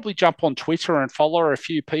could probably jump on Twitter and follow a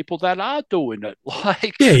few people that are doing it.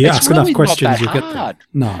 Like, yeah, you ask really enough questions, you hard. get there.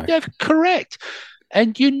 No. Yeah, correct.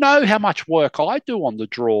 And you know how much work I do on the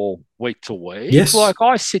draw week to week. Yes. Like,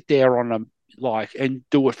 I sit there on them and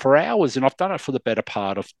do it for hours, and I've done it for the better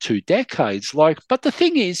part of 2 decades. But the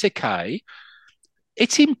thing is, okay,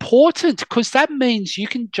 it's important because that means you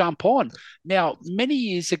can jump on. Now, many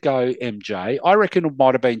years ago, MJ, I reckon it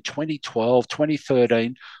might have been 2012,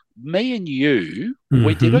 2013, me and you,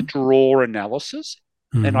 we did a draw analysis,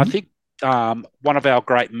 and I think one of our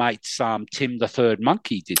great mates, Tim the Third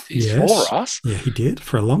Monkey, did this for us. Yeah, he did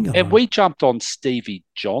for a long time. And we jumped on Stevie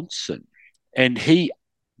Johnson, and he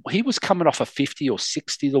was coming off a 50 or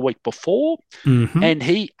 60 the week before, and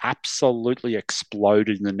he absolutely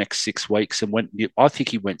exploded in the next 6 weeks and I think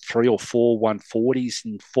he went 3 or 4 140s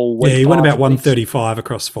in 4 weeks. Yeah, he went about 135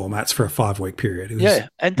 across formats for a 5-week period.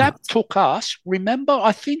 And that took us, remember,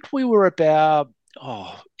 I think we were about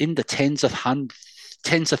in the tens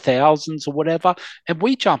of thousands or whatever, and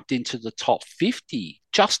we jumped into the top 50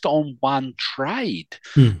 just on one trade.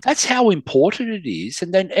 That's how important it is.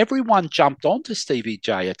 And then everyone jumped onto Stevie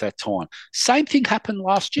J at that time. Same thing happened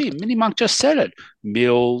last year. Mini Monk just said it.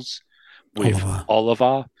 Mills with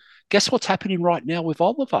Oliver. Guess what's happening right now with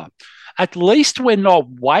Oliver? At least we're not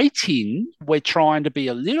waiting. We're trying to be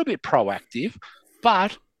a little bit proactive,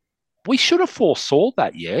 but we should have foresaw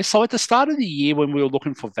that, yeah? So at the start of the year when we were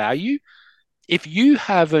looking for value, if you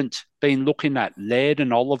haven't been looking at Laird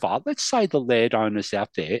and Oliver, let's say the Laird owners out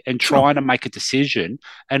there, and trying to make a decision,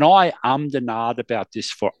 and I and ahed about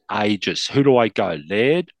this for ages. Who do I go,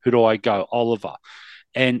 Laird? Who do I go, Oliver?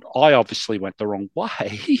 And I obviously went the wrong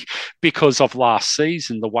way because of last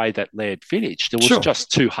season, the way that Laird finished. It was just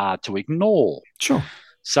too hard to ignore. Sure.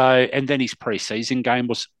 So, and then his preseason game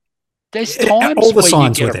was, there's times all the where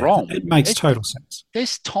signs you were get it there. wrong. It makes total sense.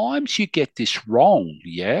 There's times you get this wrong,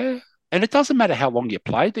 yeah? And it doesn't matter how long you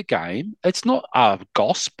play the game. It's not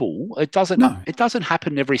gospel. It doesn't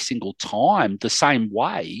happen every single time the same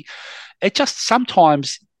way. It just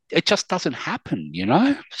sometimes it just doesn't happen, you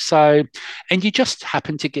know? So, and you just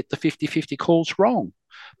happen to get the 50-50 calls wrong.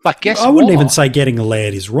 But guess what? I wouldn't even say getting a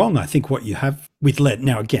Laird is wrong. I think what you have with Laird,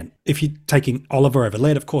 now again, if you're taking Oliver over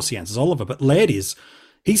Laird, of course the answer is Oliver, but Laird he's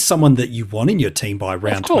someone that you want in your team by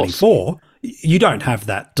round 24. You don't have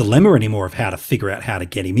that dilemma anymore of how to figure out how to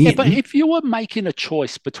get him in. Yeah, but if you were making a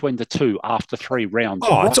choice between the two after 3 rounds,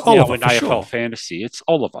 it's Oliver in AFL fantasy, it's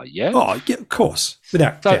Oliver, yeah? Oh, yeah, of course.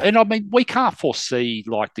 Without doubt. And I mean, we can't foresee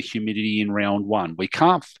like the humidity in round 1. We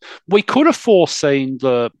could have foreseen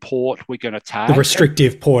the Port we're going to tag. The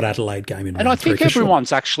restrictive Port Adelaide game in round 3. And I think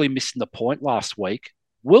everyone's actually missing the point last week.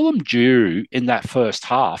 Willem Drew in that first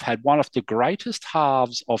half had one of the greatest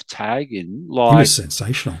halves of tagging. He was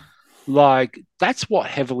sensational. Like, that's what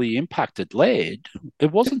heavily impacted Laird.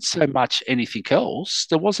 It wasn't so much anything else.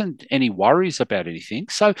 There wasn't any worries about anything.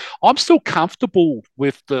 So I'm still comfortable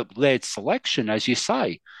with the Laird selection, as you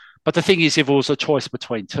say. But the thing is, if it was a choice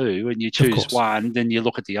between two and you choose one, then you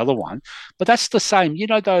look at the other one. But that's the same. You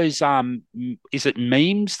know those, is it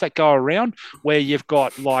memes that go around where you've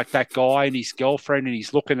got like that guy and his girlfriend and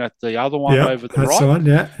he's looking at the other one over the right? One,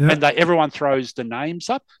 and everyone throws the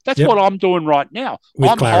names up. That's what I'm doing right now.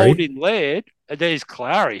 With I'm Clary. holding Laird. There's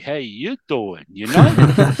Clary. How you doing? You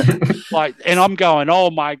know? And I'm going,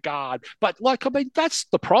 oh my God. But like, I mean, that's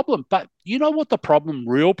the problem. But you know what the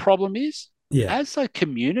real problem is? Yeah. As a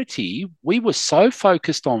community, we were so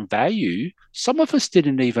focused on value, some of us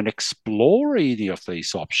didn't even explore any of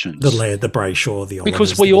these options. The Laird, the Brayshaw, the Olivers,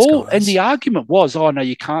 because we all, and the argument was, oh no,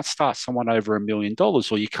 you can't start someone over $1 million,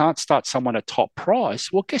 or you can't start someone at top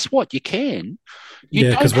price. Well, guess what? You can.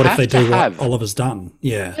 Because what if they do what Oliver's done?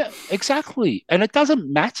 Yeah, exactly. And it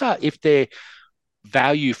doesn't matter if they're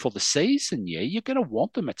value for the season. Yeah, you're going to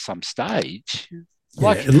want them at some stage.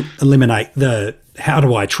 Eliminate the how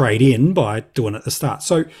do I trade in by doing it at the start.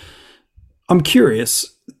 So I'm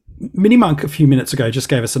curious, Mini Monk a few minutes ago just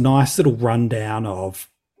gave us a nice little rundown of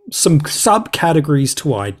some subcategories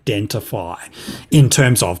to identify in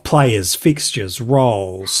terms of players, fixtures,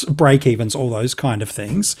 roles, break-evens, all those kind of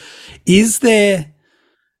things. Is there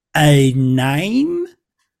a name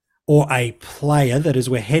or a player that as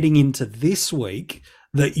we're heading into this week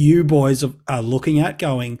that you boys are looking at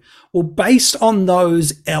going, well, based on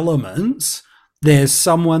those elements, there's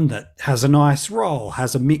someone that has a nice role,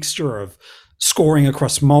 has a mixture of scoring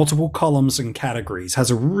across multiple columns and categories, has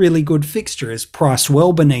a really good fixture, is priced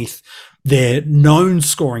well beneath their known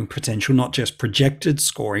scoring potential, not just projected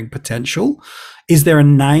scoring potential. Is there a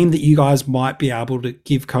name that you guys might be able to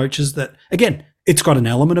give coaches that, again, it's got an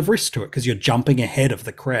element of risk to it because you're jumping ahead of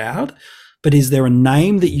the crowd, but is there a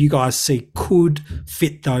name that you guys see could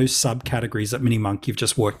fit those subcategories that Mini Monk you've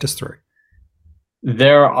just worked us through?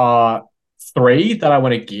 There are 3 that I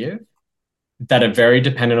want to give that are very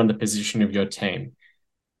dependent on the position of your team.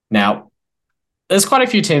 Now, there's quite a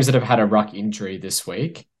few teams that have had a ruck injury this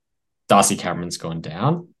week. Darcy Cameron's gone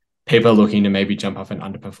down. People are looking to maybe jump off an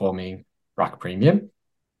underperforming ruck premium.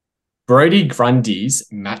 Brodie Grundy's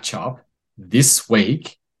matchup this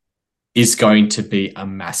week is going to be a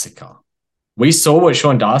massacre. We saw what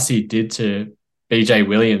Sean Darcy did to BJ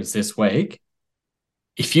Williams this week.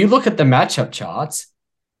 If you look at the matchup charts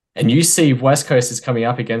and you see West Coast is coming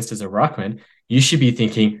up against as a ruckman, you should be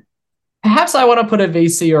thinking, perhaps I want to put a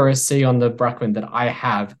VC or a C on the ruckman that I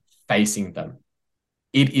have facing them.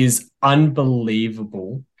 It is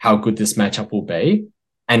unbelievable how good this matchup will be.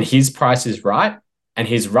 And his price is right. And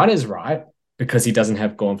his run is right because he doesn't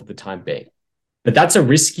have Gawn for the time being. But that's a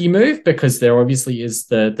risky move because there obviously is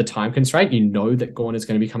the time constraint. You know that Gawn is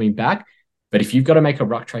going to be coming back. But if you've got to make a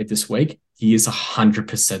ruck trade this week, he is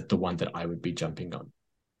 100% the one that I would be jumping on.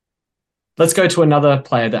 Let's go to another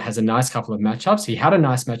player that has a nice couple of matchups. He had a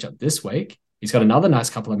nice matchup this week. He's got another nice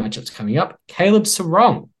couple of matchups coming up. Caleb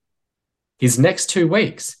Sarong. His next 2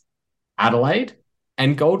 weeks, Adelaide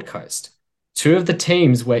and Gold Coast. 2 of the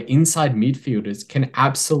teams where inside midfielders can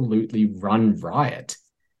absolutely run riot.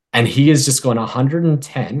 And he has just gone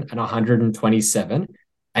 110 and 127,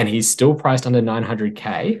 and he's still priced under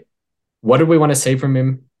 900K. What do we want to see from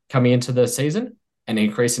him coming into the season? An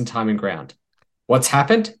increase in time and ground. What's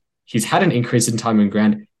happened? He's had an increase in time and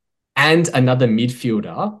ground, and another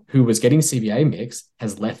midfielder who was getting CBA mix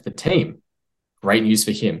has left the team. Great news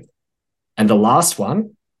for him. And the last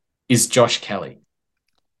one is Josh Kelly.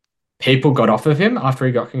 People got off of him after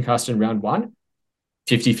he got concussed in round 1.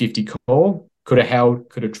 50-50 call. Could have held,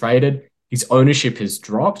 could have traded. His ownership has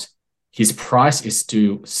dropped. His price is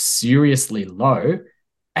still seriously low.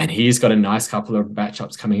 And he's got a nice couple of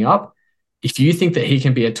matchups coming up. If you think that he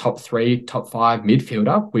can be a top 3, top 5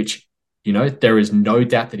 midfielder, which, you know, there is no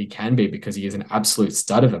doubt that he can be because he is an absolute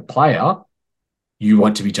stud of a player, you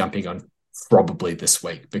want to be jumping on probably this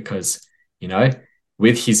week because, you know,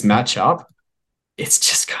 with his matchup, it's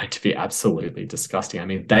just going to be absolutely disgusting. I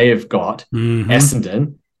mean, they have got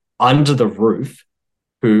Essendon under the roof,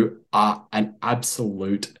 who are an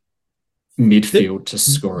absolute midfield to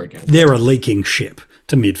score against. They're a leaking ship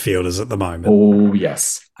to midfielders at the moment. Oh,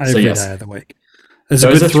 yes. Every yes. day of the week. There's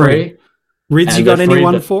a good 3. Rids, you got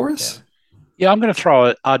anyone for us? Yeah, I'm going to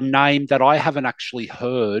throw a name that I haven't actually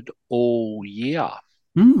heard all year.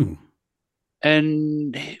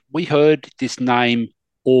 And we heard this name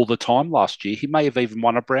all the time last year. He may have even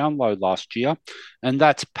won a Brownlow last year, and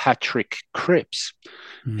that's Patrick Cripps.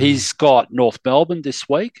 He's got North Melbourne this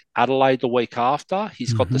week, Adelaide the week after.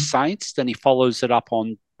 He's got the Saints, then he follows it up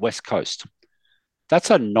on West Coast.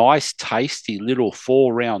 That's a nice, tasty little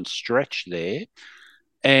 4-round stretch there.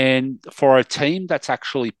 And for a team that's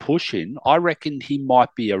actually pushing, I reckon he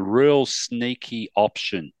might be a real sneaky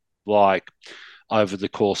option, like over the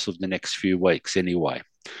course of the next few weeks anyway.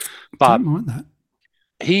 But don't mind that.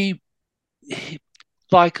 He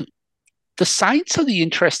like the Saints are the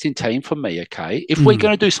interesting team for me, okay? If we're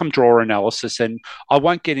going to do some draw analysis, and I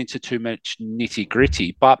won't get into too much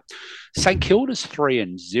nitty-gritty, but St Kilda's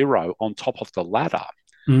 3-0 on top of the ladder,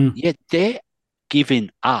 yet they're giving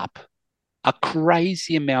up a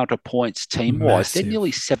crazy amount of points team-wise. They're nearly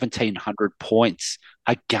 1,700 points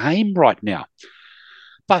a game right now.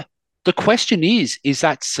 But the question is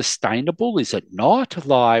that sustainable? Is it not?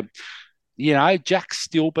 Like, you know, Jack's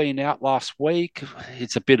still been out last week.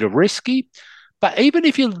 It's a bit of risky. But even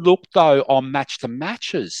if you look, though, on match to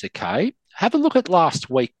matches, okay, have a look at last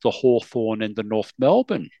week, the Hawthorn and the North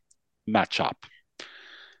Melbourne matchup.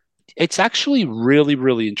 It's actually really,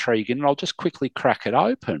 really intriguing, and I'll just quickly crack it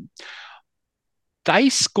open. They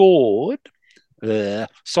scored,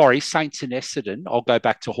 Saints and Essendon. I'll go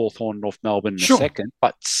back to Hawthorn and North Melbourne in a second.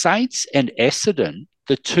 But Saints and Essendon,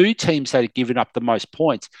 the 2 teams that have given up the most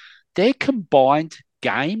points, their combined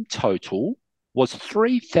game total was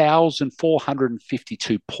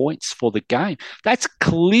 3,452 points for the game. That's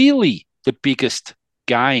clearly the biggest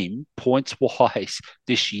game points-wise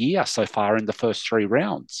this year so far in the first 3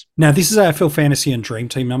 rounds. Now, this is AFL Fantasy and Dream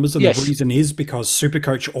Team numbers, and the reason is because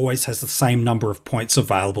Supercoach always has the same number of points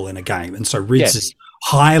available in a game, and so Rids is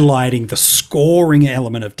highlighting the scoring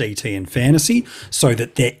element of DT and fantasy so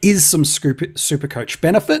that there is some super coach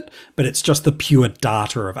benefit, but it's just the pure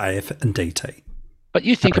data of AF and DT. But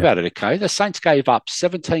you think about it, okay? The Saints gave up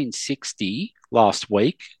 1760 last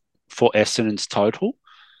week for Essendon's total,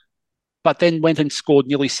 but then went and scored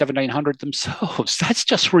nearly 1,700 themselves. That's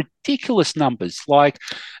just ridiculous numbers. And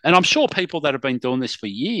I'm sure people that have been doing this for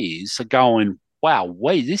years are going, wow,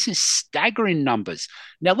 this is staggering numbers.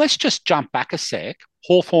 Now, let's just jump back a sec.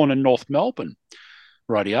 Hawthorn and North Melbourne,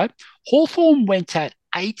 rightio. Hawthorn went at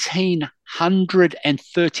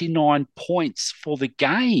 1,839 points for the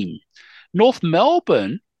game. North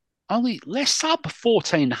Melbourne, only less sub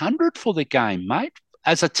 1,400 for the game, mate,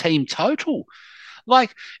 as a team total.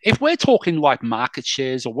 If we're talking market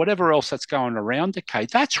shares or whatever else that's going around, okay,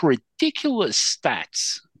 that's ridiculous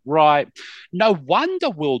stats, right? No wonder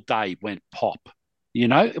Will Day went pop.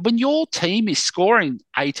 When your team is scoring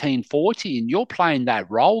 1840 and you're playing that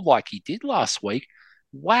role like he did last week,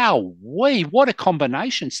 wow, what a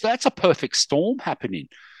combination. So that's a perfect storm happening.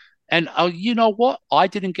 And you know what? I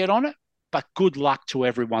didn't get on it, but good luck to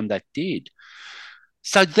everyone that did.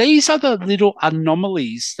 So these are the little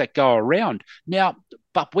anomalies that go around. Now,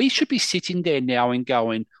 but we should be sitting there now and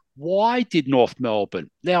going, why did North Melbourne?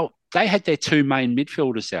 Now, they had their two main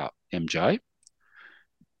midfielders out, MJ,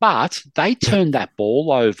 but they turned that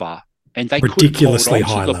ball over and they ridiculously couldn't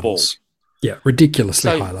hold on to the levels. Ball. Yeah,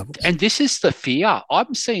 ridiculously high levels. And this is the fear.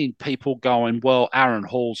 I'm seeing people going, well, Aaron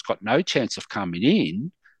Hall's got no chance of coming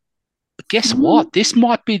in. But guess what? This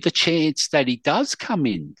might be the chance that he does come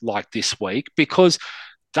in this week, because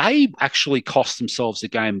they actually cost themselves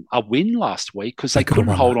a win last week because they couldn't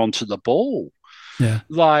hold on to the ball. Yeah.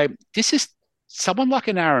 This is someone like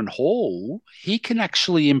an Aaron Hall, he can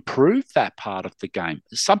actually improve that part of the game.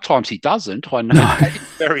 Sometimes he doesn't. I know that is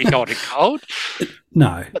very hot and cold.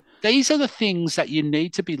 No. But these are the things that you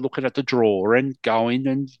need to be looking at the draw and going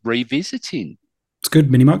and revisiting. It's good,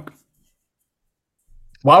 Mini Mug.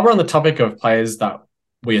 While we're on the topic of players that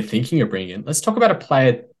we are thinking of bringing in, let's talk about a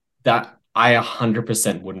player that I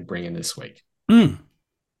 100% wouldn't bring in this week.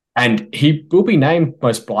 And he will be named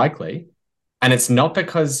most likely, and it's not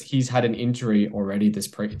because he's had an injury already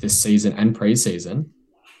this season and preseason,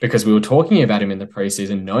 because we were talking about him in the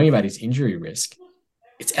preseason, knowing about his injury risk.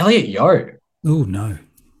 It's Elliot Yeo. Oh, no.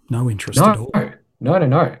 No interest at all.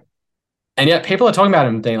 No. And yet people are talking about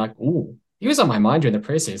him being like, ooh, he was on my mind during the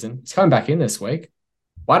preseason. He's coming back in this week.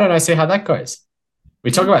 Why don't I see how that goes?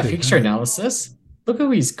 We talk about fixture analysis. Look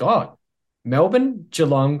who he's got. Melbourne,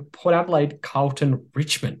 Geelong, Port Adelaide, Carlton,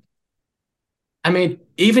 Richmond. I mean,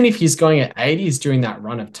 even if he's going at 80s during that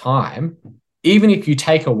run of time, even if you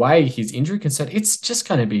take away his injury concern, it's just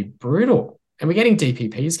going to be brutal. And we're getting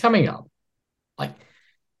DPPs coming up.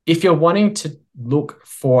 If you're wanting to look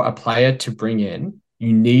for a player to bring in,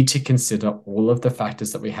 you need to consider all of the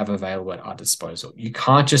factors that we have available at our disposal. You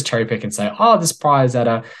can't just cherry pick and say, oh, this prize at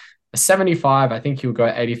a 75, I think he'll go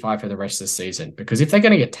at 85 for the rest of the season. Because if they're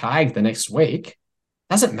going to get tagged the next week,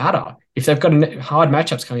 doesn't matter. If they've got hard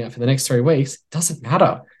matchups coming up for the next 3 weeks, doesn't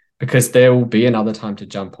matter, because there will be another time to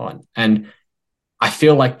jump on. And I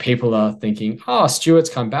feel like people are thinking, oh, Stewart's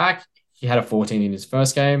come back. He had a 14 in his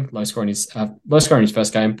first game, low score in his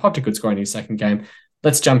first game, popped a good score in his second game.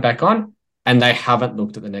 Let's jump back on. And they haven't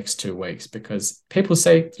looked at the next 2 weeks, because people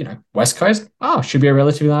say, West Coast, should be a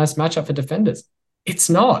relatively nice matchup for defenders.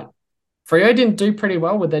 It's not. Freo didn't do pretty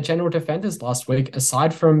well with their general defenders last week,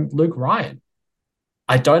 aside from Luke Ryan.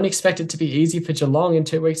 I don't expect it to be easy for Geelong in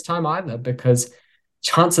 2 weeks' time either, because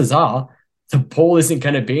chances are the ball isn't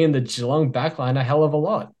going to be in the Geelong backline a hell of a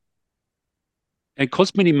lot. And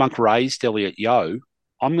because Mini Monk raised Elliot Yeo,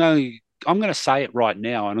 I'm going to say it right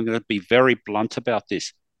now, and I'm going to be very blunt about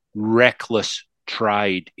this. Reckless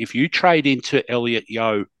trade. If you trade into Elliot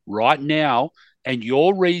Yeo right now, and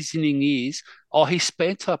your reasoning is, he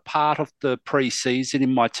spent a part of the preseason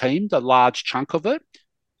in my team, the large chunk of it,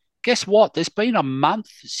 guess what? There's been a month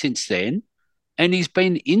since then, and he's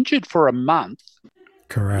been injured for a month.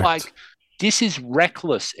 Correct. This is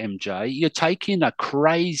reckless, MJ. You're taking a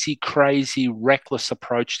crazy, crazy, reckless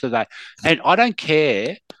approach to that. And I don't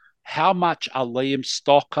care how much a Liam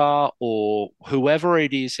Stocker or whoever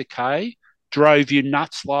it is, okay, drove you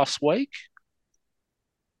nuts last week.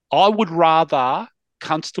 I would rather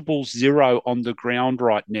Constable 0 on the ground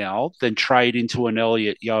right now than trade into an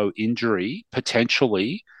Elliot Yeo injury,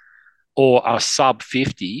 potentially, or a sub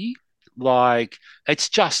 50. It's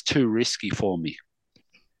just too risky for me.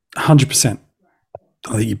 100%.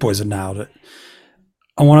 I think you boys have nailed it.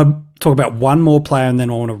 I want to talk about one more player, and then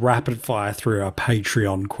I want to rapid fire through our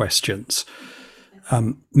Patreon questions.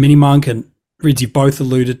 Mini Monk and Rids, you both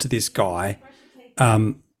alluded to this guy.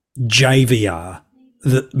 JVR,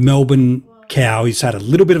 the Melbourne cow, who's had a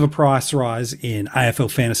little bit of a price rise in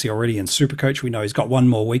AFL Fantasy already and Supercoach. We know he's got one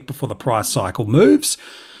more week before the price cycle moves.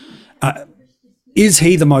 Is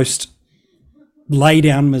he the most lay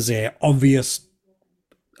down misère, obvious?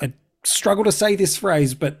 I struggle to say this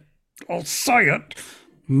phrase, but I'll say it.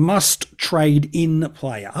 Must trade in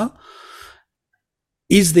player.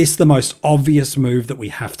 Is this the most obvious move that we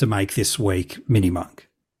have to make this week, Mini Monk?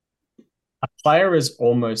 A player is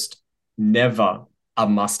almost never a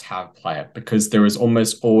must-have player because there is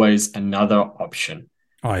almost always another option.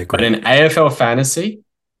 I agree. But in AFL Fantasy,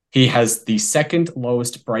 he has the second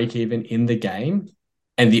lowest break-even in the game,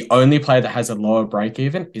 and the only player that has a lower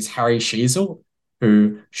break-even is Harry Sheezel,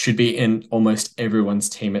 who should be in almost everyone's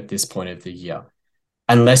team at this point of the year.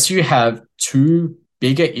 Unless you have two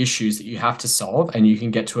bigger issues that you have to solve and you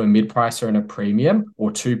can get to a mid-pricer and a premium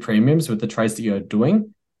or two premiums with the trades that you're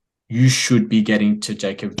doing, you should be getting to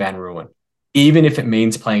Jacob Van Ruin, even if it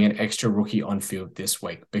means playing an extra rookie on field this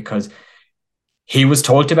week, because he was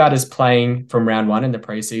talked about as playing from round one in the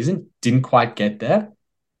preseason, didn't quite get there.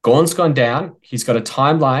 Gawn's gone down. He's got a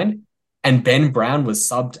timeline, and Ben Brown was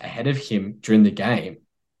subbed ahead of him during the game.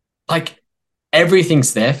 Like,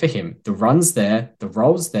 everything's there for him. The run's there, the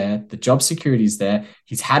role's there, the job security's there.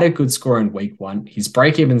 He's had a good score in week one. His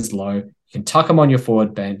break-even's low. You can tuck him on your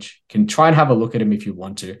forward bench. You can try and have a look at him if you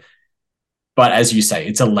want to. But as you say,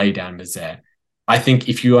 it's a lay-down misère. I think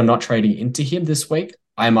if you are not trading into him this week,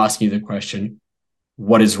 I'm asking you the question,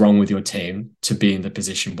 what is wrong with your team to be in the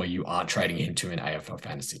position where you aren't trading into in AFL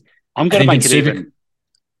Fantasy? I'm going to make it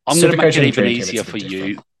even easier for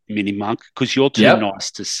you, Mini Monk, because you're too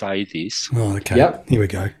nice to say this. Oh, okay. Yep. Here we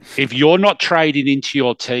go. If you're not trading into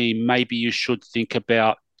your team, maybe you should think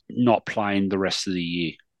about not playing the rest of the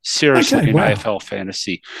year. Seriously, in AFL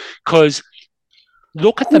Fantasy. Because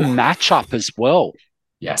look at the matchup as well.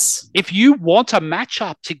 Yes. If you want a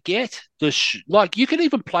matchup to get you can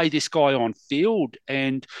even play this guy on field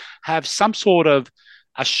and have some sort of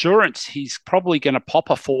assurance he's probably going to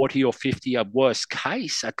pop a 40 or 50 at worst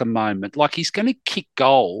case at the moment. Like, he's going to kick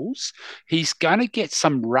goals. He's going to get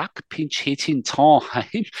some ruck pinch hit in time.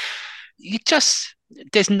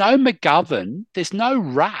 There's no McGovern. There's no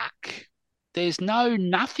ruck. There's no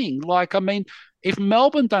nothing. Like, I mean, if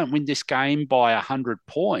Melbourne don't win this game by 100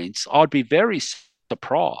 points, I'd be very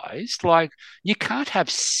surprised. Like, you can't have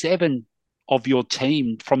 7 of your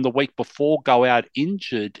team from the week before go out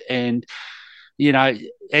injured and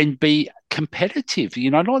be competitive,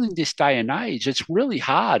 not in this day and age. It's really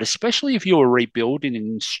hard, especially if you're rebuilding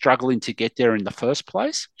and struggling to get there in the first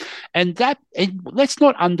place. And let's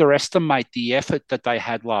not underestimate the effort that they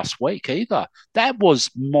had last week either. That was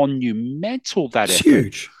monumental, that effort.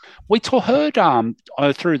 Huge. We heard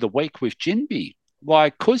through the week with Jinby,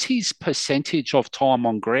 like, because his percentage of time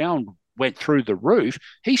on ground went through the roof,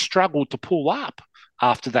 he struggled to pull up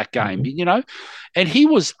after that game, and he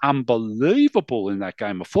was unbelievable in that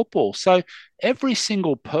game of football. So every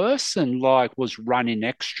single person was running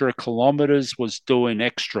extra kilometers, was doing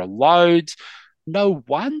extra loads. No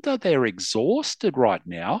wonder they're exhausted right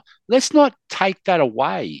now. Let's not take that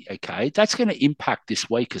away, okay? That's going to impact this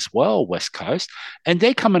week as well, West Coast. And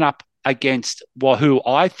they're coming up against who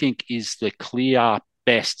I think is the clear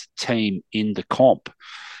best team in the comp.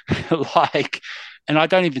 And I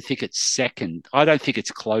don't even think it's second. I don't think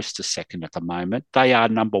it's close to second at the moment. They are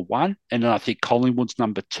number one, and then I think Collingwood's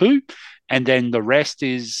number 2, and then the rest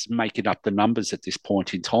is making up the numbers at this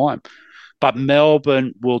point in time. But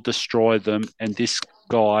Melbourne will destroy them, and this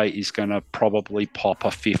guy is going to probably pop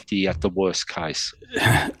a 50 at the worst case.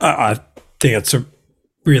 I think it's a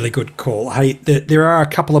really good call. Hey, there are a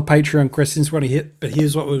couple of Patreon questions we want to hit, but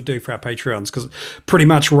here's what we'll do for our Patreons, because pretty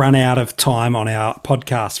much run out of time on our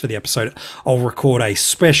podcast for the episode. I'll record a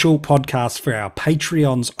special podcast for our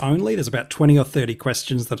Patreons only. There's about 20 or 30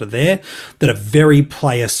 questions that are there that are very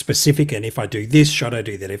player specific. And if I do this, should I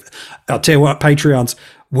do that? I'll tell you what, Patreons,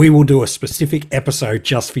 we will do a specific episode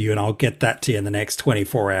just for you, and I'll get that to you in the next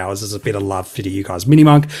 24 hours as a bit of love for you guys. Mini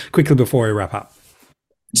Monk, quickly before we wrap up.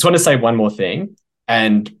 Just want to say one more thing.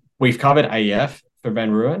 And we've covered AF for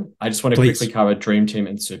Van Ruin. I just want to quickly cover Dream Team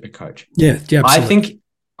and Super Coach. Yeah, absolutely.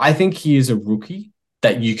 I think he is a rookie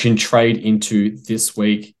that you can trade into this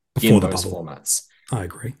week before in those formats. I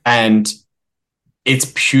agree. And it's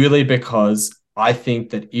purely because I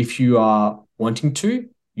think that if you are wanting to,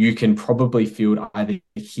 you can probably field either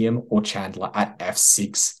him or Chandler at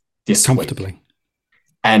F6 this comfortably. Week.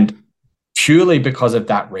 And purely because of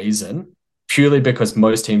that reason, purely because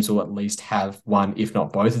most teams will at least have one, if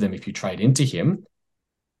not both of them, if you trade into him,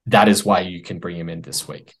 that is why you can bring him in this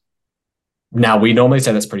week. Now, we normally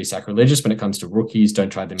say that's pretty sacrilegious when it comes to rookies. Don't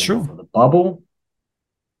try them in from the bubble.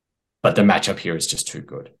 But the matchup here is just too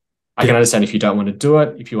good. I can understand if you don't want to do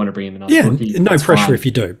it, if you want to bring in another rookie. No pressure fine. if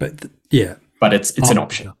you do, but yeah. But it's an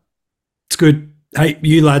option. It's good. Hey,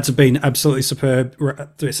 you lads have been absolutely superb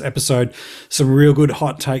this episode. Some real good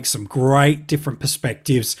hot takes, some great different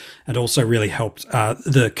perspectives, and also really helped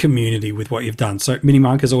the community with what you've done. So, Mini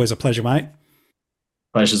Monk, is always a pleasure, mate.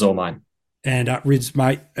 Pleasure's all mine. And Rids,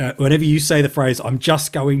 mate, whenever you say the phrase, I'm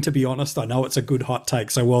just going to be honest, I know it's a good hot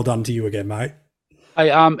take. So well done to you again, mate. Hey,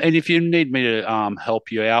 and if you need me to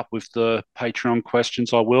help you out with the Patreon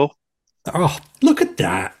questions, I will. Oh, look at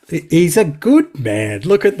that. He's a good man.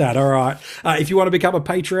 Look at that. All right. If you want to become a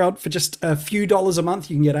Patreon for just a few dollars a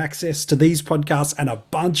month, you can get access to these podcasts and a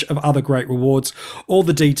bunch of other great rewards. All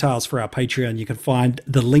the details for our Patreon, you can find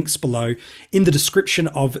the links below in the description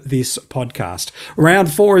of this podcast.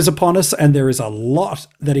 Round 4 is upon us, and there is a lot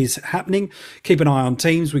that is happening. Keep an eye on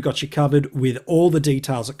Teams. We got you covered with all the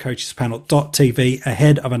details at coachespanel.tv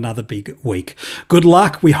ahead of another big week. Good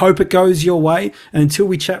luck. We hope it goes your way. And until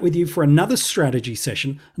we chat with you for another strategy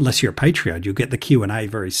session, unless you're a Patreon, you'll get the Q&A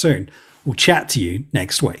very soon. We'll chat to you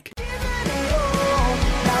next week.